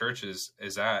most of the churches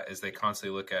is they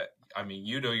constantly look at, I mean,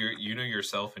 you know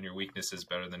yourself and your weaknesses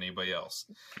better than anybody else.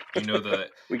 You know the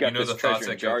the thoughts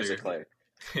that go through your,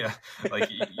 yeah, like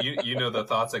you know the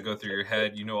thoughts that go through your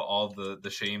head. You know all the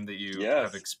shame that you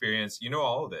have experienced. You know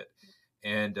all of it.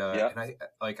 And and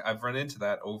I've run into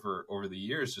that over the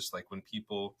years, just like when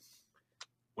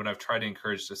I've tried to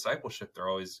encourage discipleship, they're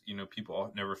always,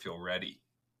 people never feel ready.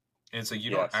 And so you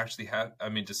don't actually have,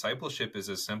 discipleship is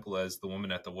as simple as the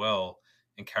woman at the well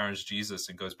encounters Jesus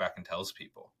and goes back and tells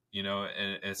people,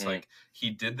 and it's like, he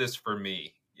did this for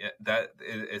me. Yeah,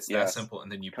 it's that simple.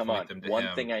 And then you point them to him. One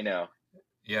thing I know.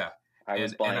 Yeah. I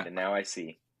was blind and now I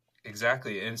see.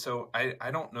 Exactly. And so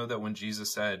I don't know that when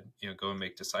Jesus said, go and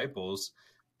make disciples,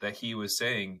 that he was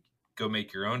saying, go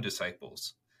make your own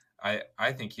disciples.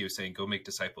 I think he was saying, go make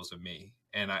disciples of me.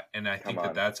 And I think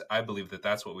I believe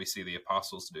that's what we see the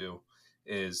apostles do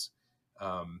is,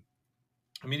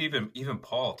 even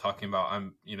Paul talking about,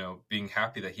 being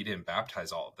happy that he didn't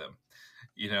baptize all of them,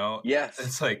 Yes.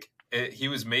 It's like, he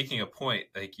was making a point,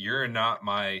 like, you're not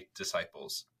my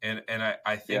disciples. And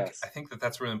I think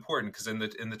that's really important, because in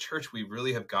the church, we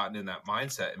really have gotten in that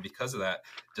mindset. And because of that,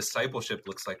 discipleship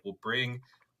looks like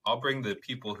I'll bring the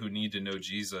people who need to know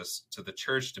Jesus to the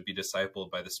church to be discipled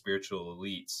by the spiritual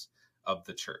elites of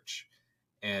the church.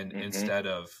 And instead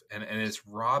of, and it's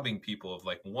robbing people of,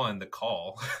 like, one, the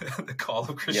call, the call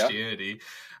of Christianity,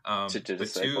 to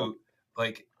but two,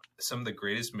 like, some of the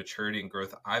greatest maturity and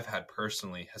growth I've had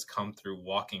personally has come through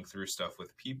walking through stuff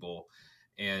with people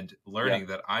and learning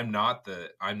that I'm not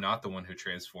the one who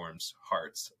transforms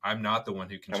hearts. I'm not the one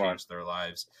who can change their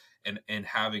lives, and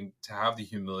having to have the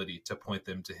humility to point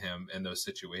them to him in those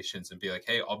situations and be like,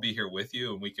 hey, I'll be here with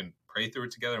you and we can pray through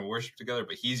it together and worship together,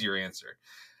 but he's your answer.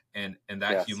 And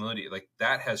that humility, like,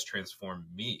 that has transformed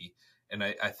me. And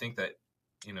I think that,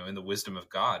 in the wisdom of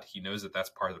God, he knows that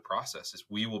that's part of the process, is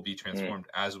we will be transformed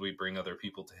as we bring other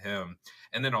people to him.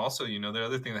 And then also, the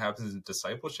other thing that happens in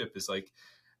discipleship is, like,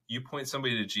 you point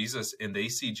somebody to Jesus and they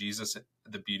see Jesus,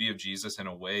 the beauty of Jesus, in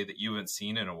a way that you haven't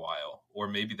seen in a while, or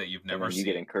maybe that you've never seen. You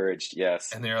get encouraged.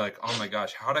 Yes. And they're like, oh my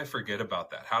gosh, how did I forget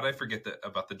about that? How did I forget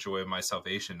about the joy of my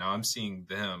salvation? Now I'm seeing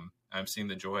them. I'm seeing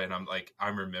the joy, and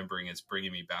I'm remembering, it's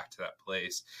bringing me back to that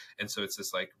place. And so it's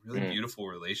this, like, really beautiful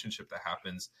relationship that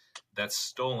happens that's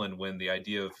stolen when the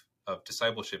idea of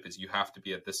discipleship is you have to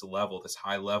be at this level, this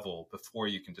high level, before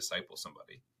you can disciple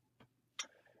somebody.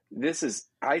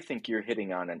 I think you're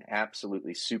hitting on an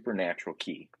absolutely supernatural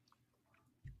key,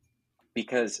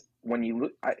 because when you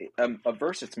look, a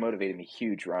verse that's motivated me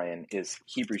huge, Ryan, is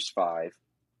Hebrews 5,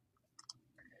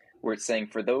 where it's saying,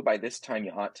 for though by this time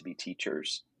you ought to be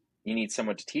teachers, you need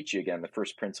someone to teach you again the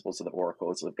first principles of the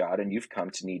oracles of God, and you've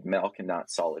come to need milk and not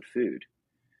solid food.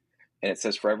 And it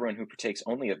says, for everyone who partakes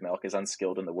only of milk is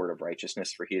unskilled in the word of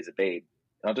righteousness, for he is a babe.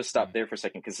 And I'll just stop there for a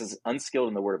second, because this is unskilled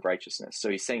in the word of righteousness.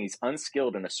 So he's saying he's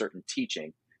unskilled in a certain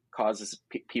teaching causes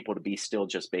people to be still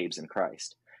just babes in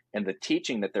Christ. And the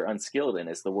teaching that they're unskilled in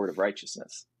is the word of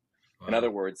righteousness. Wow. In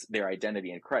other words, their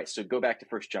identity in Christ. So go back to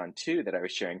 1 John 2 that I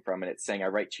was sharing from, and it's saying, I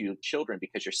write to you, children,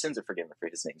 because your sins are forgiven for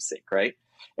his name's sake, right?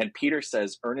 And Peter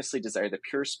says, earnestly desire the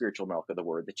pure spiritual milk of the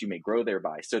word, that you may grow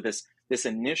thereby. So this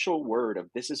initial word of,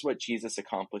 this is what Jesus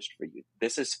accomplished for you.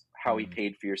 This is how he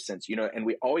paid for your sins, and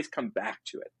we always come back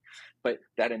to it. But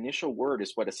that initial word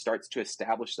is what it starts to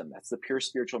establish them. That's the pure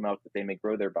spiritual milk that they may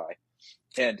grow thereby.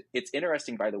 And it's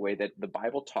interesting, by the way, that the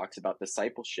Bible talks about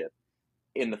discipleship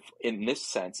in this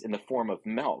sense, in the form of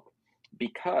milk,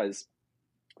 because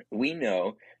we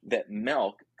know that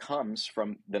milk comes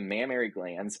from the mammary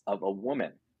glands of a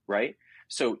woman, right?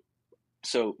 So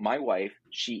my wife,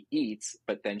 she eats,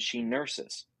 but then she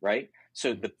nurses, right?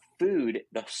 So the food,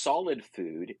 the solid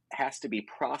food, has to be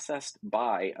processed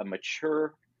by a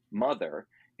mature mother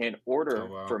in order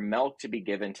for milk to be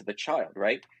given to the child,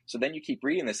 right? So then you keep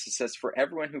reading this. It says, for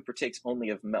everyone who partakes only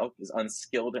of milk is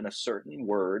unskilled in a certain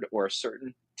word or a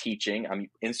certain teaching. I'm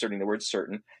inserting the word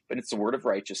certain, but it's the word of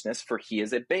righteousness, for he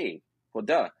is a babe. Well,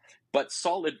 duh. But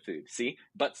solid food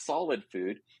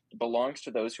belongs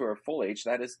to those who are full age.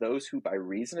 That is, those who by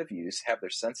reason of use have their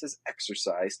senses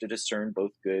exercised to discern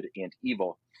both good and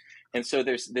evil. And so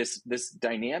there's this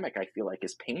dynamic, I feel like,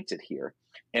 is painted here.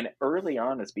 And early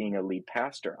on, as being a lead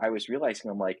pastor, I was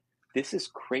realizing, I'm like, this is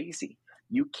crazy.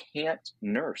 You can't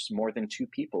nurse more than 2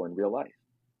 people in real life.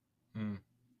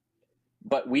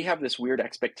 But we have this weird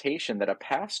expectation that a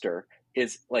pastor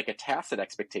is like a tacit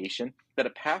expectation that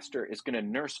a pastor is going to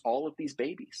nurse all of these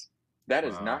babies. That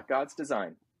is not God's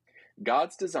design.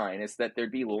 God's design is that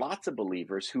there'd be lots of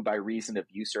believers who, by reason of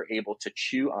use, are able to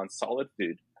chew on solid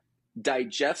food,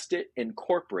 digest it,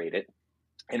 incorporate it,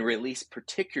 and release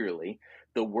particularly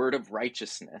the word of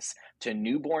righteousness to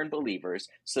newborn believers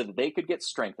so that they could get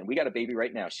strengthened. We got a baby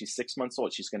right now. She's 6 months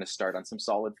old. She's going to start on some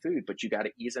solid food, but you got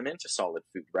to ease them into solid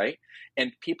food, right?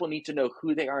 And people need to know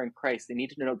who they are in Christ. They need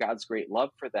to know God's great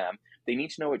love for them. They need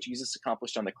to know what Jesus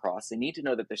accomplished on the cross. They need to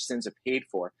know that their sins are paid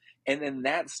for. And then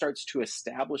that starts to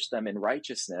establish them in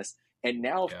righteousness. And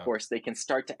now, of course, they can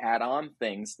start to add on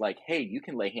things like, hey, you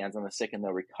can lay hands on the sick and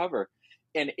they'll recover.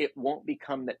 And it won't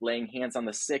become that laying hands on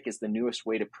the sick is the newest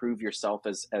way to prove yourself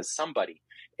as somebody.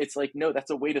 It's like, no,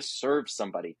 that's a way to serve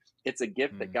somebody. It's a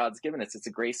gift that God's given us. It's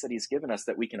a grace that he's given us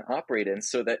that we can operate in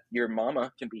so that your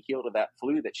mama can be healed of that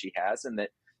flu that she has, and that,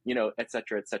 you know, et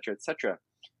cetera, et cetera, et cetera.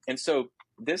 And so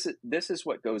this is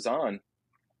what goes on.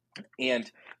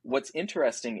 And what's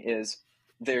interesting is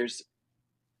there's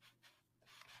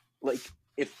like,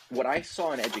 if what I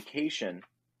saw in education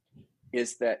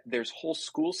is that there's whole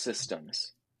school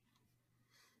systems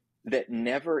that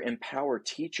never empower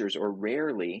teachers, or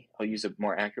rarely, I'll use a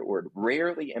more accurate word,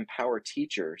 rarely empower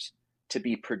teachers to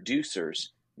be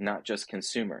producers, not just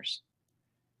consumers.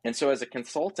 And so as a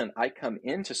consultant, I come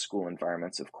into school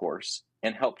environments, of course,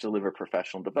 and help deliver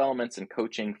professional developments and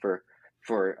coaching for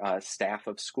staff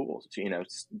of schools, you know,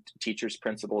 teachers,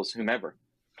 principals, whomever.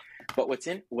 But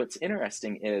what's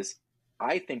interesting is,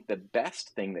 I think the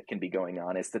best thing that can be going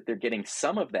on is that they're getting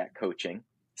some of that coaching,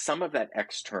 some of that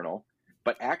external,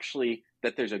 but actually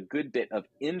that there's a good bit of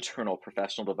internal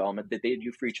professional development that they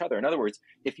do for each other. In other words,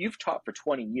 if you've taught for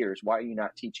 20 years, why are you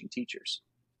not teaching teachers?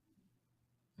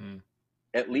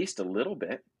 At least a little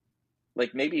bit.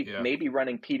 Like maybe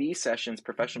running PD sessions,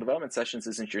 professional development sessions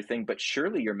isn't your thing, but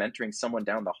surely you're mentoring someone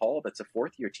down the hall that's a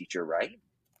 4th-year teacher, right?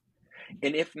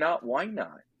 And if not, why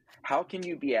not? How can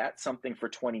you be at something for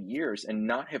 20 years and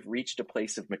not have reached a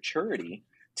place of maturity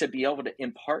to be able to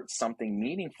impart something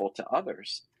meaningful to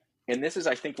others? And this is,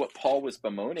 I think, what Paul was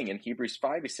bemoaning in Hebrews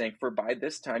 5. He's saying, for by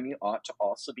this time you ought to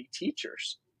also be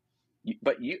teachers.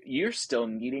 But you're still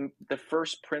needing the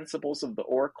first principles of the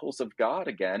oracles of God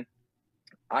again.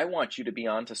 I want you to be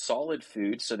on to solid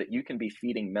food so that you can be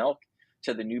feeding milk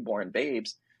to the newborn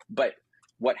babes. But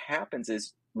what happens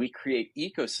is we create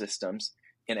ecosystems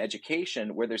in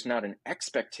education where there's not an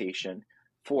expectation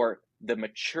for the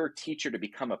mature teacher to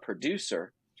become a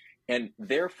producer, and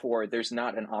therefore there's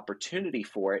not an opportunity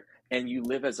for it, and you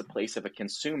live as a place of a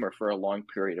consumer for a long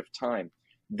period of time.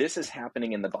 This is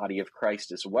happening in the body of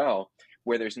Christ as well,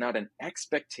 where there's not an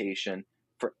expectation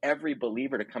for every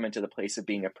believer to come into the place of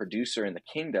being a producer in the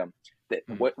kingdom. That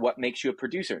what makes you a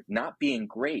producer? Not being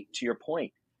great, to your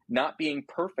point, not being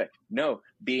perfect, no,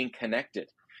 being connected.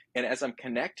 And as I'm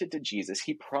connected to Jesus,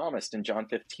 he promised in John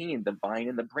 15, the vine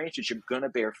and the branches, you're going to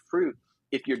bear fruit.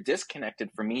 If you're disconnected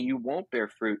from me, you won't bear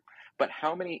fruit. But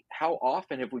how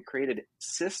often have we created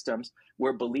systems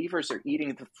where believers are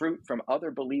eating the fruit from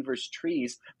other believers'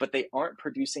 trees, but they aren't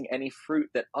producing any fruit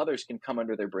that others can come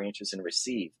under their branches and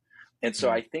receive? And so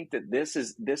I think that this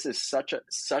is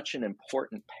such an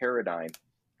important paradigm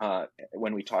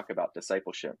when we talk about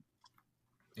discipleship.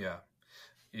 Yeah.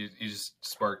 You just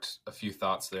sparked a few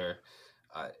thoughts there.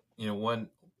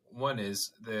 One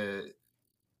is the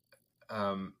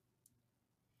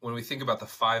when we think about the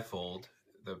fivefold,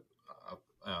 the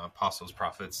apostles,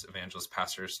 prophets, evangelists,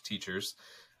 pastors, teachers,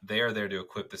 they are there to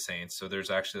equip the saints. So there's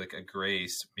actually like a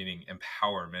grace, meaning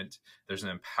empowerment. There's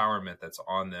an empowerment that's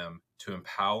on them to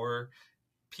empower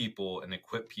people and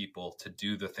equip people to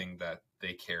do the thing that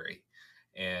they carry.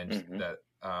 And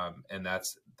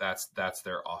that's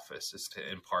their office, is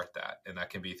to impart that. And that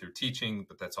can be through teaching,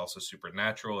 but that's also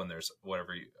supernatural. And there's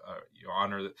whatever you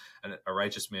honor a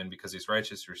righteous man because he's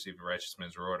righteous, you receive a righteous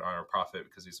man's reward. Honor a prophet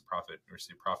because he's a prophet, you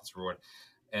receive a prophet's reward.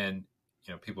 And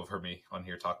people have heard me on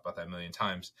here talk about that a million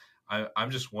times.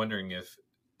 I'm just wondering if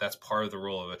that's part of the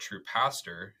role of a true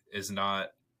pastor, is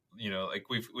not, like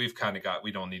we've kind of got,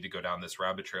 we don't need to go down this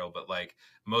rabbit trail, but like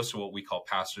most of what we call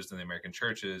pastors in the American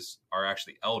churches are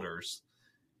actually elders,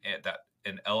 and that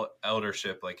an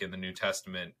eldership, like in the New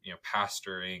Testament,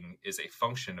 pastoring is a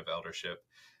function of eldership.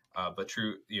 But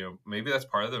true, maybe that's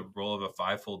part of the role of a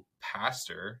fivefold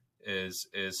pastor is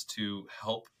to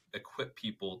help equip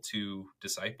people to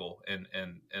disciple and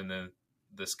then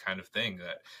this kind of thing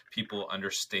that people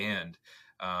understand.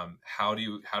 How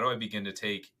do I begin to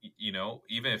take,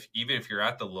 even if you're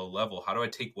at the low level, how do I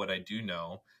take what I do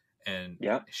know and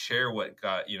share what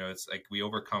God, it's like we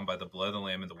overcome by the blood of the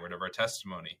Lamb and the word of our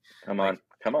testimony. Come on.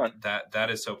 That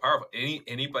is so powerful.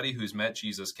 Anybody who's met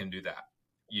Jesus can do that.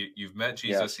 You've met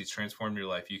Jesus. He's transformed your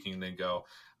life. You can then go,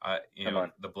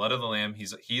 the blood of the Lamb,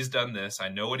 he's done this. I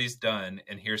know what he's done,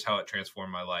 and here's how it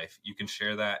transformed my life. You can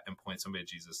share that and point somebody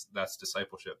to Jesus. That's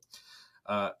discipleship.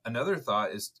 Another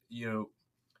thought is,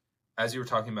 as you were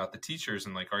talking about the teachers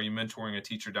and like, are you mentoring a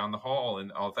teacher down the hall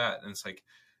and all that? And it's like,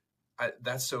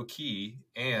 that's so key.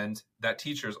 And that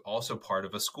teacher is also part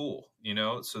of a school,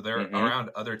 so they're around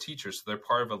other teachers. So they're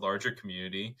part of a larger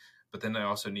community, but then they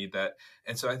also need that.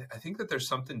 And so I think that there's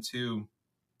something to,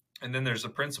 and then there's a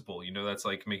principal, that's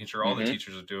like making sure all the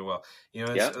teachers are doing well.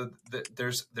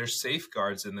 There's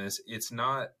safeguards in this. It's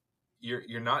not,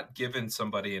 you're not given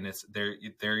somebody and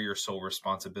they're your sole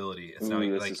responsibility. It's not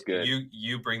like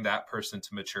you bring that person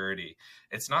to maturity.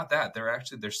 It's not that.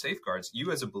 They're safeguards.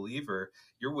 You as a believer,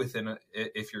 you're within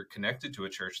if you're connected to a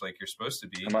church like you're supposed to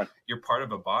be, you're part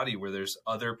of a body where there's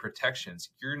other protections.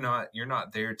 You're not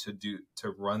there to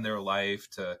run their life,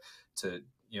 to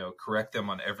correct them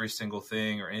on every single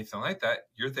thing or anything like that.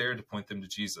 You're there to point them to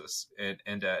Jesus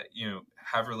and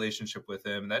have a relationship with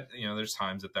him. That, there's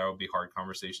times that will be hard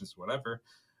conversations, whatever,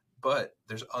 but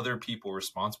there's other people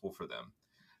responsible for them.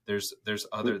 There's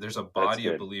a body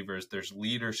of believers, there's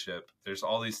leadership, there's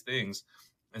all these things.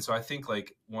 And so I think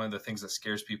like one of the things that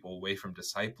scares people away from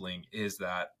discipling is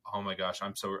that, oh my gosh,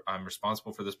 I'm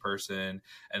responsible for this person.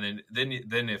 And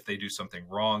then if they do something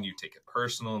wrong, you take it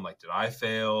personal and like, did I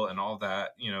fail and all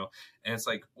that, and it's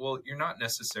like, well, you're not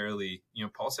necessarily,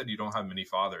 Paul said you don't have many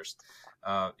fathers.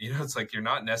 It's like, you're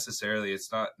not necessarily,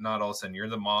 it's not all of a sudden you're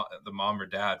the mom or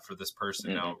dad for this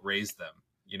person. Now raise them,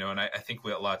 and I think a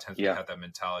lot of times we have that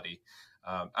mentality.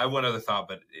 I have one other thought,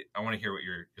 but I want to hear what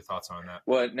your thoughts are on that.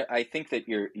 Well, no, I think that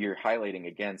you're highlighting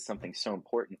again something so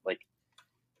important, like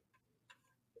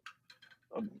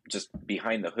just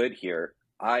behind the hood here.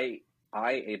 I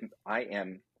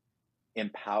am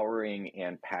empowering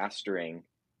and pastoring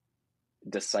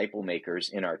disciple makers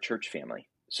in our church family.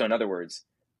 So in other words,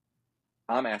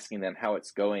 I'm asking them how it's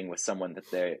going with someone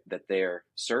that they're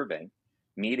serving,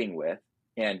 meeting with,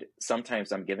 and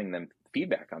sometimes I'm giving them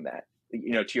feedback on that.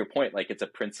 To your point, like it's a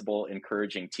principal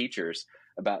encouraging teachers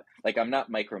about, like, I'm not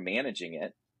micromanaging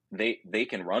it. They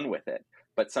can run with it.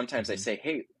 But sometimes I say,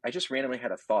 hey, I just randomly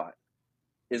had a thought.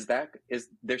 Is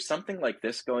there something like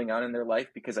this going on in their life?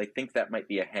 Because I think that might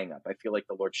be a hang up. I feel like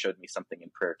the Lord showed me something in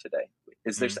prayer today.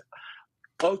 Is there,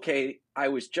 okay, I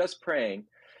was just praying,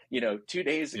 2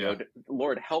 days ago,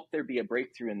 Lord, help there be a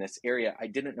breakthrough in this area. I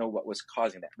didn't know what was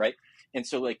causing that. Right. And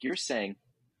so like you're saying,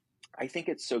 I think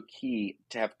it's so key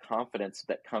to have confidence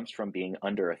that comes from being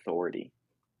under authority.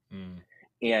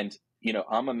 And,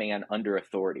 I'm a man under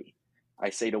authority. I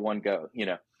say to one, go,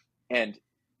 and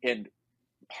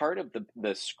part of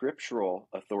the scriptural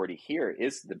authority here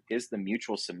is the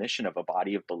mutual submission of a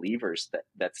body of believers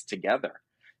that's together,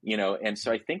 and so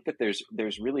I think that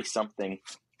there's really something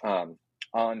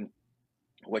on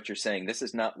what you're saying. This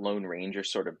is not Lone Ranger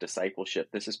sort of discipleship.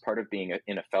 This is part of being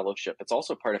in a fellowship. It's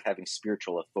also part of having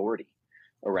spiritual authority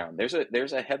around.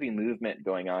 There's a heavy movement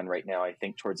going on right now, I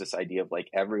think, towards this idea of like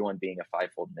everyone being a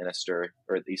fivefold minister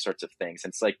or these sorts of things.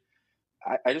 And it's like,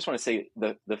 I just want to say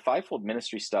the fivefold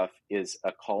ministry stuff is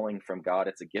a calling from God.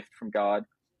 It's a gift from God.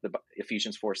 The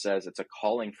Ephesians 4 says it's a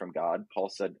calling from God. Paul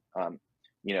said,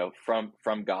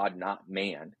 from God, not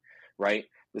man, right?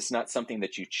 This is not something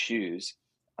that you choose.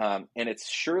 And it's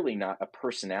surely not a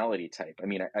personality type. I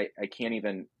mean, I can't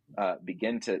even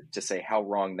begin to say how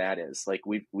wrong that is. Like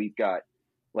we've got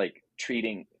like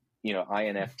treating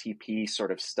INFTP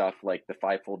sort of stuff, like the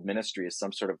fivefold ministry is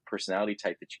some sort of personality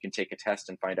type that you can take a test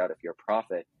and find out if you're a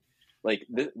prophet. Like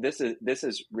this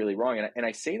is really wrong. And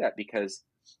I say that because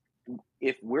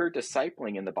if we're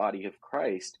discipling in the body of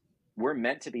Christ, we're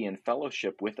meant to be in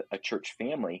fellowship with a church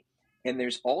family. And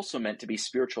there's also meant to be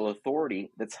spiritual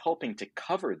authority that's helping to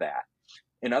cover that.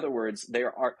 In other words,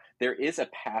 there is a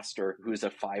pastor who's a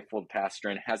fivefold pastor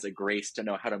and has a grace to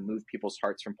know how to move people's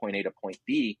hearts from point A to point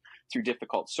B through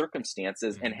difficult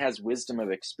circumstances, and has wisdom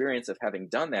of experience of having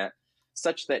done that,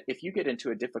 such that if you get into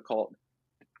a difficult,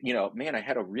 man, I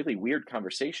had a really weird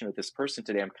conversation with this person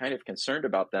today, I'm kind of concerned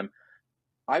about them.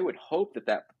 I would hope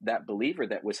that believer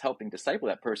that was helping disciple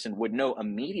that person would know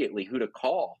immediately who to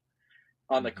call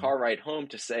on the car ride home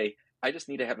to say, I just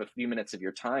need to have a few minutes of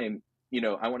your time.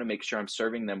 I want to make sure I'm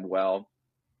serving them well,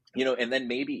 and then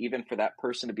maybe even for that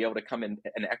person to be able to come in,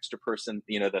 an extra person,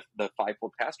 the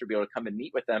fivefold pastor, be able to come and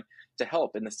meet with them to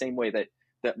help, in the same way that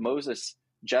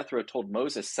Jethro told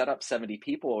Moses, set up 70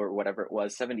 people or whatever it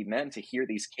was, 70 men to hear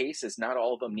these cases. Not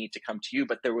all of them need to come to you,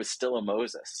 but there was still a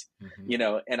Moses,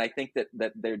 and I think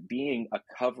that there being a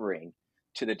covering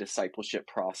to the discipleship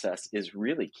process is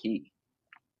really key.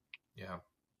 Yeah,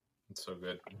 it's so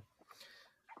good.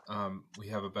 We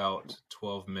have about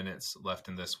 12 minutes left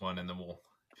in this one, and then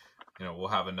we'll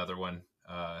have another one.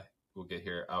 We'll get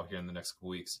out here in the next couple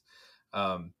weeks.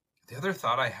 The other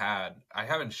thought I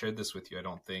haven't shared this with you, I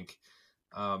don't think,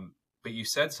 but you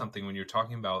said something when you're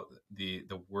talking about the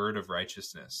word of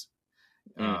righteousness,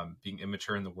 being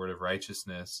immature in the word of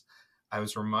righteousness. I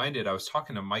was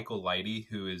talking to Michael Leidy,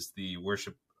 who is the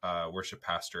worship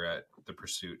pastor at The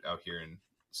Pursuit out here in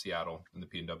Seattle in the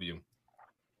PNW.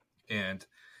 And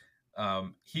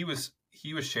he was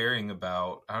sharing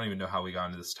about, I don't even know how we got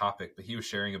into this topic, but he was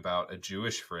sharing about a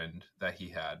Jewish friend that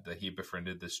he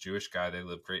befriended, this Jewish guy. They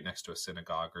lived right next to a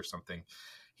synagogue or something.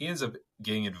 He ends up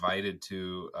getting invited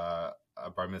to a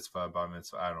bar mitzvah,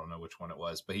 I don't know which one it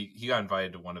was, but he got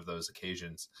invited to one of those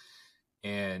occasions.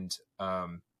 And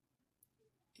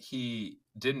he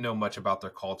didn't know much about their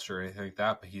culture or anything like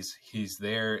that, but he's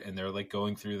there, and they're like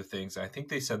going through the things. And I think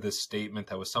they said this statement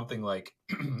that was something like,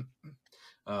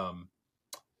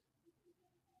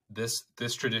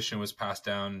 this tradition was passed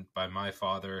down by my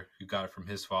father, who got it from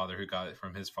his father, who got it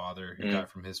from his father, who got it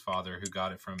from his father, who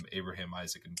got it from Abraham,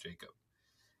 Isaac, and Jacob,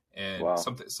 and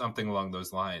something along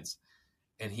those lines.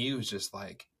 And he was just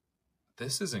like,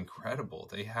 this is incredible.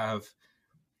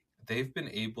 They've been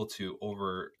able to,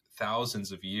 over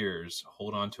thousands of years,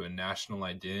 hold on to a national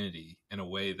identity in a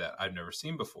way that I've never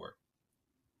seen before.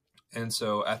 And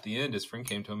so at the end, his friend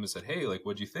came to him and said, hey, like,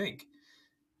 what'd you think?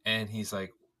 And he's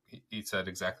like, he said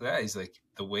exactly that. He's like,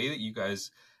 the way that you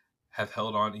guys have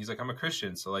held on, he's like, I'm a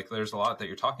Christian, so like there's a lot that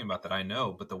you're talking about that I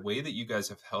know, but the way that you guys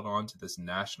have held on to this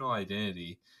national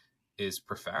identity is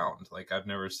profound. Like, I've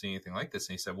never seen anything like this.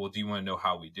 And he said, well, do you want to know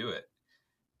how we do it?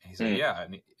 And he said, yeah.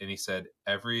 And he said,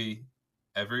 every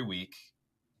week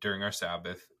during our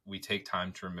Sabbath, we take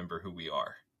time to remember who we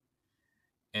are.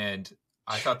 And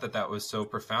I thought that was so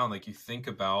profound. Like, you think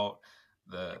about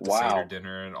the Seder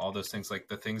dinner and all those things, like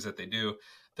the things that they do.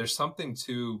 There's something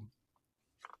to,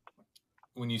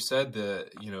 when you said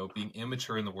being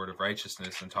immature in the word of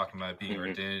righteousness and talking about being your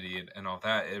identity and all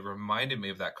that, it reminded me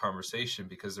of that conversation,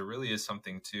 because there really is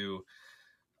something to,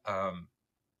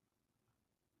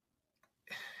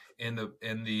 in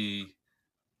the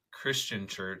Christian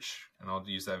church, and I'll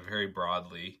use that very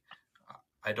broadly.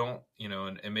 I don't,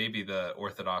 and maybe the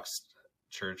Orthodox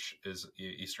Church, is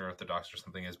Eastern Orthodox or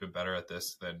something, has been better at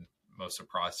this than most of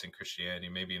Protestant Christianity.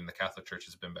 Maybe even the Catholic Church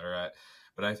has been better at.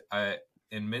 But I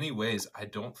in many ways, I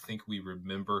don't think we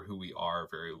remember who we are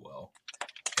very well.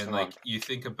 And like, you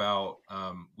think about,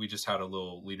 we just had a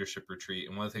little leadership retreat,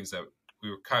 and one of the things that we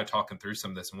were kind of talking through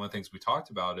some of this, and one of the things we talked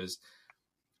about is,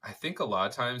 I think a lot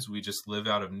of times we just live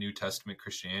out of New Testament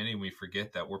Christianity, and we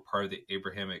forget that we're part of the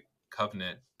Abrahamic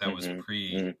covenant that was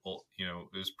pre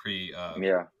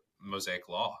Mosaic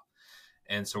law.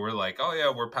 And so we're like, oh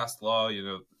yeah, we're past law,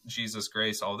 Jesus,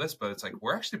 grace, all this, but it's like,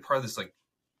 we're actually part of this, like,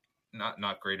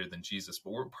 not greater than Jesus,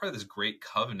 but we're part of this great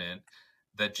covenant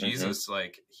that Jesus,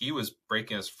 like, he was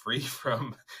breaking us free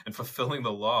from and fulfilling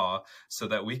the law so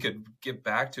that we could get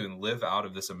back to and live out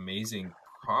of this amazing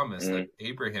promise that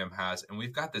Abraham has. And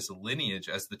we've got this lineage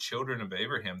as the children of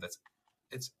Abraham.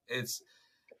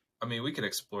 I mean, we could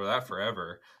explore that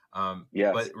forever.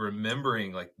 Yes. But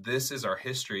remembering, like, this is our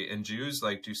history, and Jews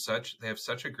they do such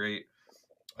a great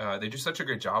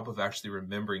job of actually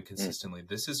remembering consistently.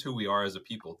 This is who we are as a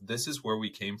people. This is where we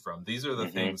came from. These are the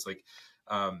things, like,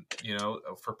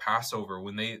 for Passover,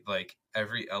 when they like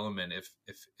every element,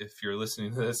 if you're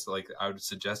listening to this, like I would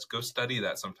suggest go study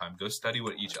that sometime. Go study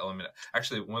what each element.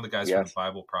 Actually, one of the guys from the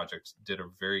Bible Project did a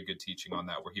very good teaching on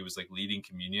that, where he was like leading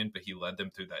communion, but he led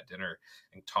them through that dinner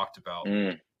and talked about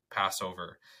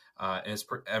Passover. And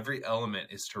every element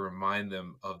is to remind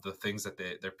them of the things that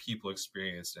their people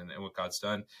experienced and what God's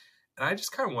done. And I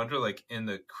just kind of wonder, like in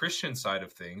the Christian side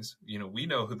of things, we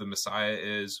know who the Messiah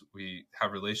is. We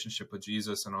have a relationship with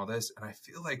Jesus and all this. And I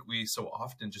feel like we so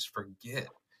often just forget,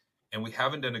 and we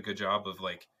haven't done a good job of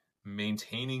like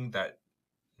maintaining that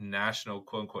national,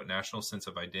 quote unquote, national sense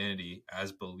of identity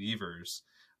as believers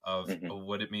of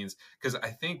what it means. Because I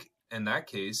think in that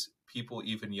case, people,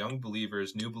 even young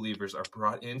believers, new believers, are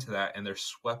brought into that and they're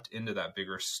swept into that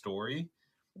bigger story.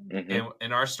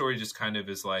 And our story just kind of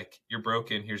is like, you're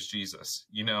broken, here's Jesus,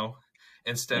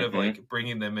 instead of like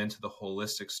bringing them into the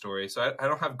holistic story. So I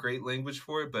don't have great language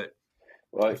for it, but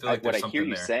I feel like what I hear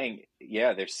you saying,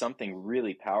 there's something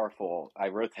really powerful. I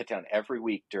wrote that down. Every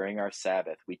week during our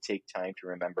Sabbath, we take time to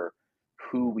remember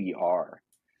who we are.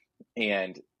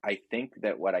 And I think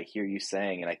that what I hear you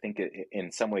saying, and I think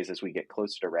in some ways, as we get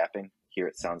closer to wrapping here,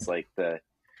 it sounds like the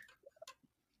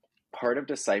part of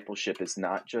discipleship is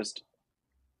not just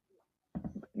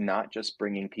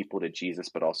bringing people to Jesus,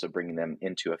 but also bringing them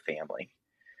into a family.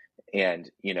 And,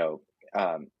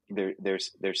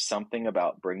 there's something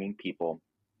about bringing people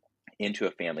into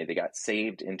a family. They got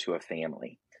saved into a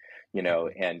family,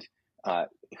 and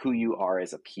who you are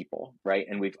as a people, right?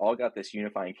 And we've all got this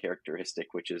unifying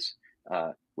characteristic, which is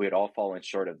we had all fallen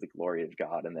short of the glory of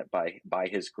God, and that by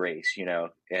his grace,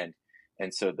 and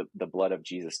so the blood of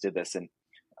Jesus did this. And,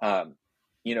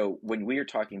 when we were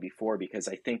talking before, because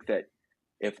I think that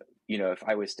if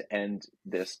I was to end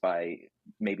this by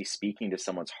maybe speaking to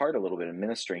someone's heart a little bit and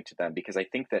ministering to them, because I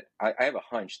think that I have a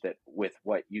hunch that with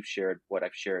what you've shared, what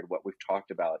I've shared, what we've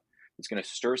talked about, it's going to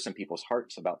stir some people's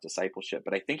hearts about discipleship.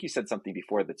 But I think you said something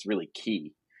before that's really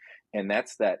key. And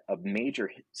that's that a major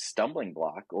stumbling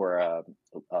block or a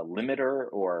limiter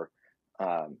or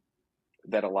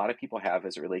that a lot of people have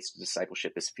as it relates to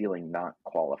discipleship is feeling not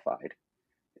qualified.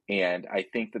 And I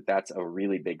think that that's a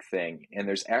really big thing. And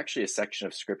there's actually a section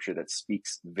of scripture that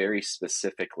speaks very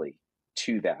specifically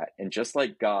to that. And just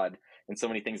like God and so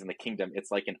many things in the kingdom,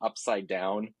 it's like an upside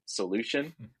down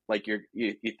solution. Like you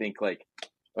think like,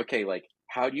 okay, like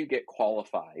how do you get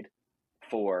qualified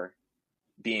for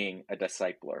being a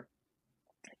discipler?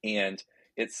 And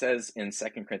it says in 2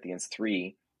 Corinthians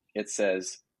 3, it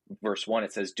says, verse 1,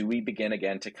 it says, do we begin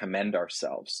again to commend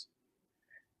ourselves?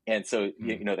 And so,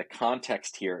 the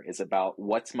context here is about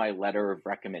what's my letter of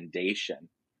recommendation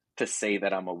to say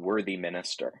that I'm a worthy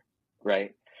minister,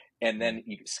 right? And then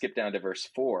you skip down to verse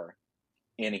 4,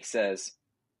 and he says,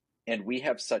 and we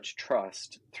have such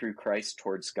trust through Christ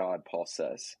towards God, Paul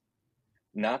says,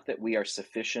 not that we are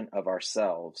sufficient of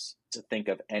ourselves to think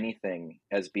of anything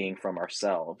as being from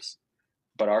ourselves,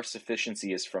 but our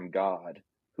sufficiency is from God,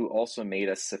 who also made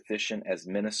us sufficient as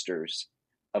ministers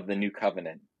of the new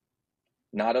covenant,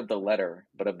 not of the letter,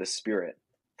 but of the Spirit.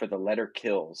 For the letter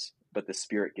kills, but the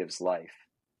Spirit gives life.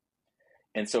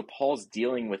 And so Paul's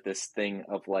dealing with this thing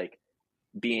of like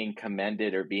being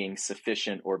commended or being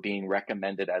sufficient or being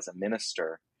recommended as a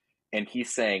minister. And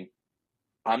he's saying,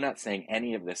 I'm not saying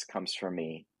any of this comes from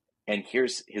me. And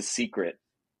here's his secret.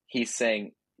 He's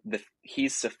saying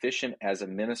he's sufficient as a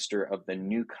minister of the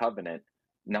new covenant,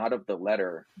 not of the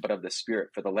letter, but of the Spirit.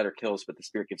 For the letter kills, but the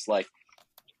Spirit gives life.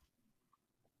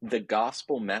 The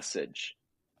gospel message,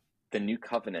 the new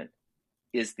covenant,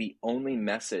 is the only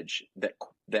message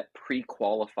that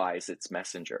pre-qualifies its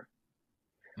messenger.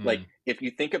 Like if you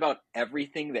think about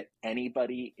everything that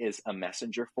anybody is a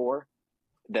messenger for,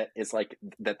 that is like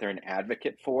that they're an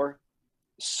advocate for,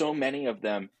 so many of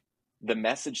them, the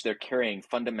message they're carrying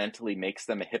fundamentally makes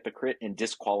them a hypocrite and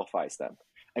disqualifies them.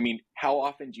 I mean, how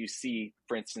often do you see,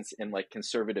 for instance, in like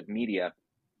conservative media,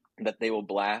 that they will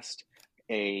blast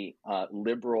a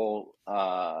liberal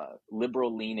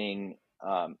leaning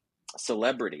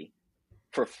celebrity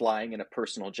for flying in a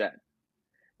personal jet,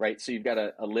 right? So you've got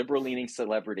a liberal leaning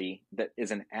celebrity that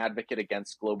is an advocate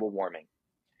against global warming,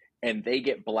 and they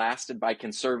get blasted by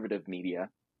conservative media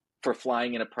for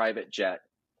flying in a private jet,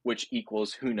 which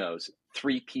equals, who knows,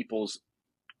 3 people's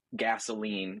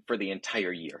gasoline for the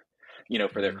entire year,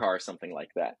 for their car or something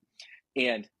like that.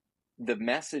 And the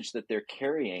message that they're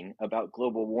carrying about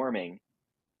global warming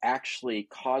actually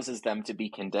causes them to be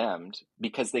condemned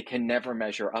because they can never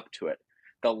measure up to it.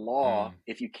 The law,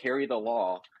 if you carry the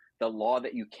law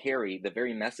that you carry, the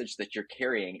very message that you're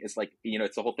carrying is like,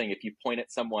 it's the whole thing. If you point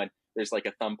at someone there's like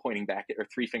a thumb pointing back or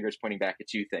three fingers pointing back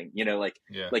at you thing,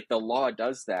 like the law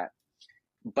does that.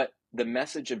 But the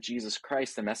message of Jesus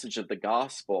Christ, the message of the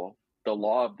gospel, the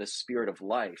law of the Spirit of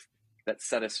life that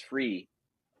set us free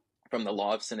from the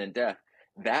law of sin and death,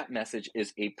 that message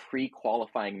is a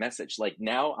pre-qualifying message. Like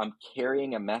now I'm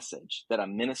carrying a message that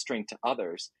I'm ministering to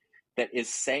others that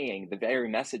is saying, the very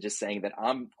message is saying that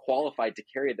I'm qualified to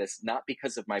carry this, not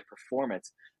because of my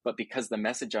performance, but because the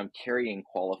message I'm carrying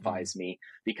qualifies me,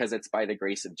 because it's by the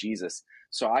grace of Jesus.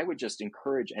 So I would just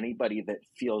encourage anybody that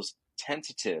feels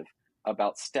tentative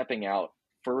about stepping out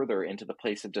further into the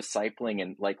place of discipling.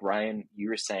 And like Ryan, you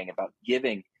were saying about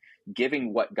giving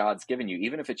what God's given you,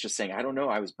 even if it's just saying, I don't know,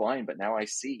 I was blind, but now I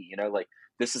see, like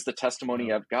this is the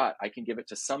testimony I've got, I can give it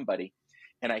to somebody.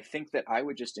 And I think that I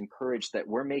would just encourage that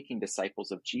we're making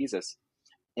disciples of Jesus.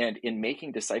 And in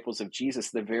making disciples of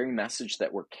Jesus, the very message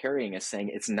that we're carrying is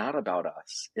saying, it's not about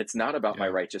us. It's not about my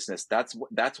righteousness. That's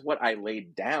what I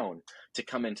laid down to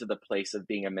come into the place of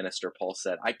being a minister. Paul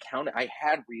said, I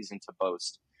had reason to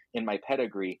boast in my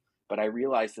pedigree, but I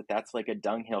realized that that's like a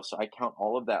dunghill. So I count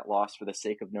all of that loss for the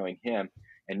sake of knowing him.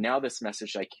 And now this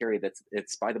message I carry,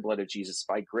 it's by the blood of Jesus,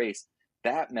 by grace,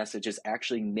 that message is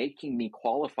actually making me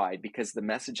qualified, because the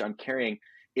message I'm carrying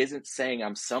isn't saying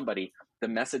I'm somebody. The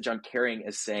message I'm carrying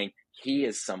is saying he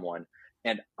is someone,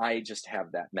 and I just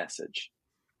have that message.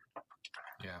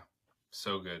 Yeah,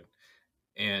 so good.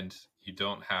 And you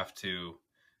don't have to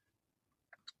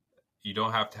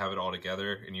have it all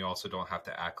together, and you also don't have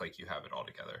to act like you have it all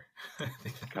together.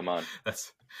 Come on.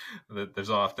 There's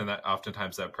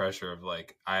oftentimes that pressure of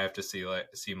like, I have to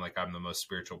seem like I'm the most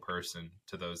spiritual person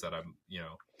to those that I'm,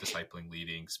 discipling,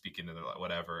 leading, speaking to,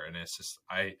 whatever. And it's just,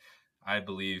 I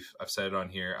believe, I've said it on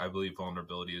here, I believe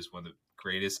vulnerability is one of the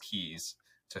greatest keys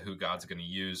to who God's going to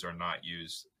use or not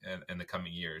use in the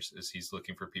coming years. Is he's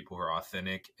looking for people who are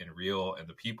authentic and real, and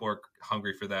the people are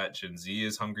hungry for that. Gen Z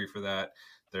is hungry for that.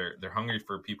 They're hungry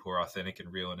for people who are authentic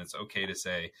and real. And it's okay to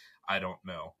say, I don't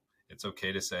know. It's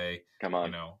okay to say, come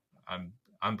on,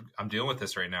 I'm dealing with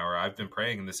this right now, or I've been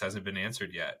praying and this hasn't been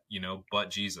answered yet,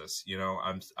 but Jesus,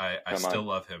 I still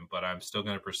love him, but I'm still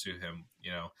going to pursue him,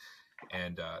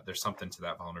 and there's something to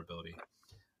that vulnerability.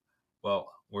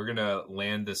 Well, we're going to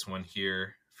land this one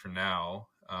here for now.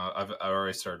 I've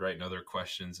already started writing other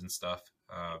questions and stuff.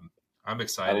 I'm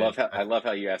excited. I love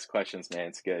how you ask questions, man.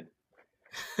 It's good.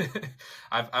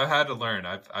 I've had to learn.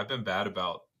 I've been bad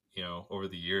about, over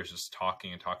the years, just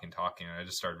talking. And I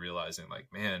just started realizing, like,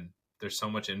 man, there's so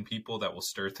much in people that will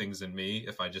stir things in me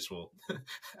if I just will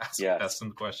ask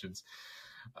some questions.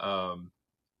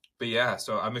 But yeah,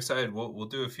 so I'm excited. We'll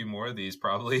do a few more of these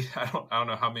probably. I don't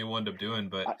know how many we'll end up doing,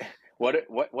 but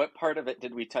what part of it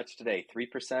did we touch today?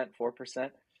 3%,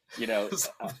 4%?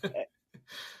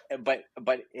 But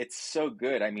it's so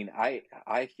good. I mean, I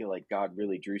feel like God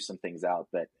really drew some things out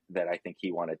that I think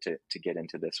he wanted to get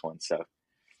into this one. So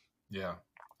yeah,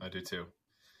 I do too.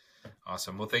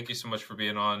 Awesome. Well, thank you so much for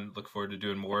being on. Look forward to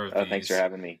doing more of these. Thanks for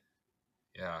having me.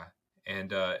 Yeah.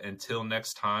 And until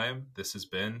next time, this has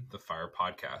been the Fire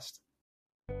Podcast.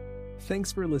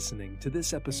 Thanks for listening to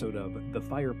this episode of the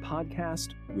Fire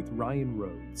Podcast with Ryan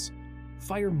Rhodes.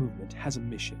 Fire Movement has a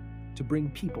mission to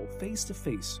bring people face to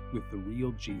face with the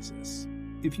real Jesus.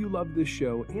 If you love this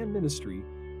show and ministry,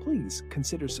 please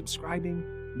consider subscribing,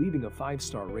 leaving a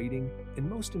 5-star rating, and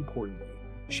most importantly,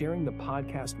 sharing the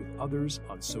podcast with others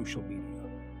on social media.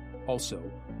 Also,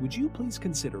 would you please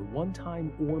consider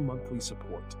one-time or monthly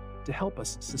support to help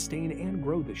us sustain and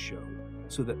grow this show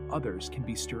so that others can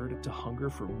be stirred to hunger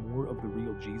for more of the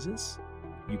real Jesus?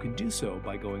 You can do so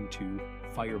by going to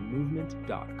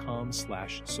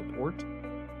firemovement.com/support.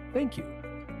 Thank you.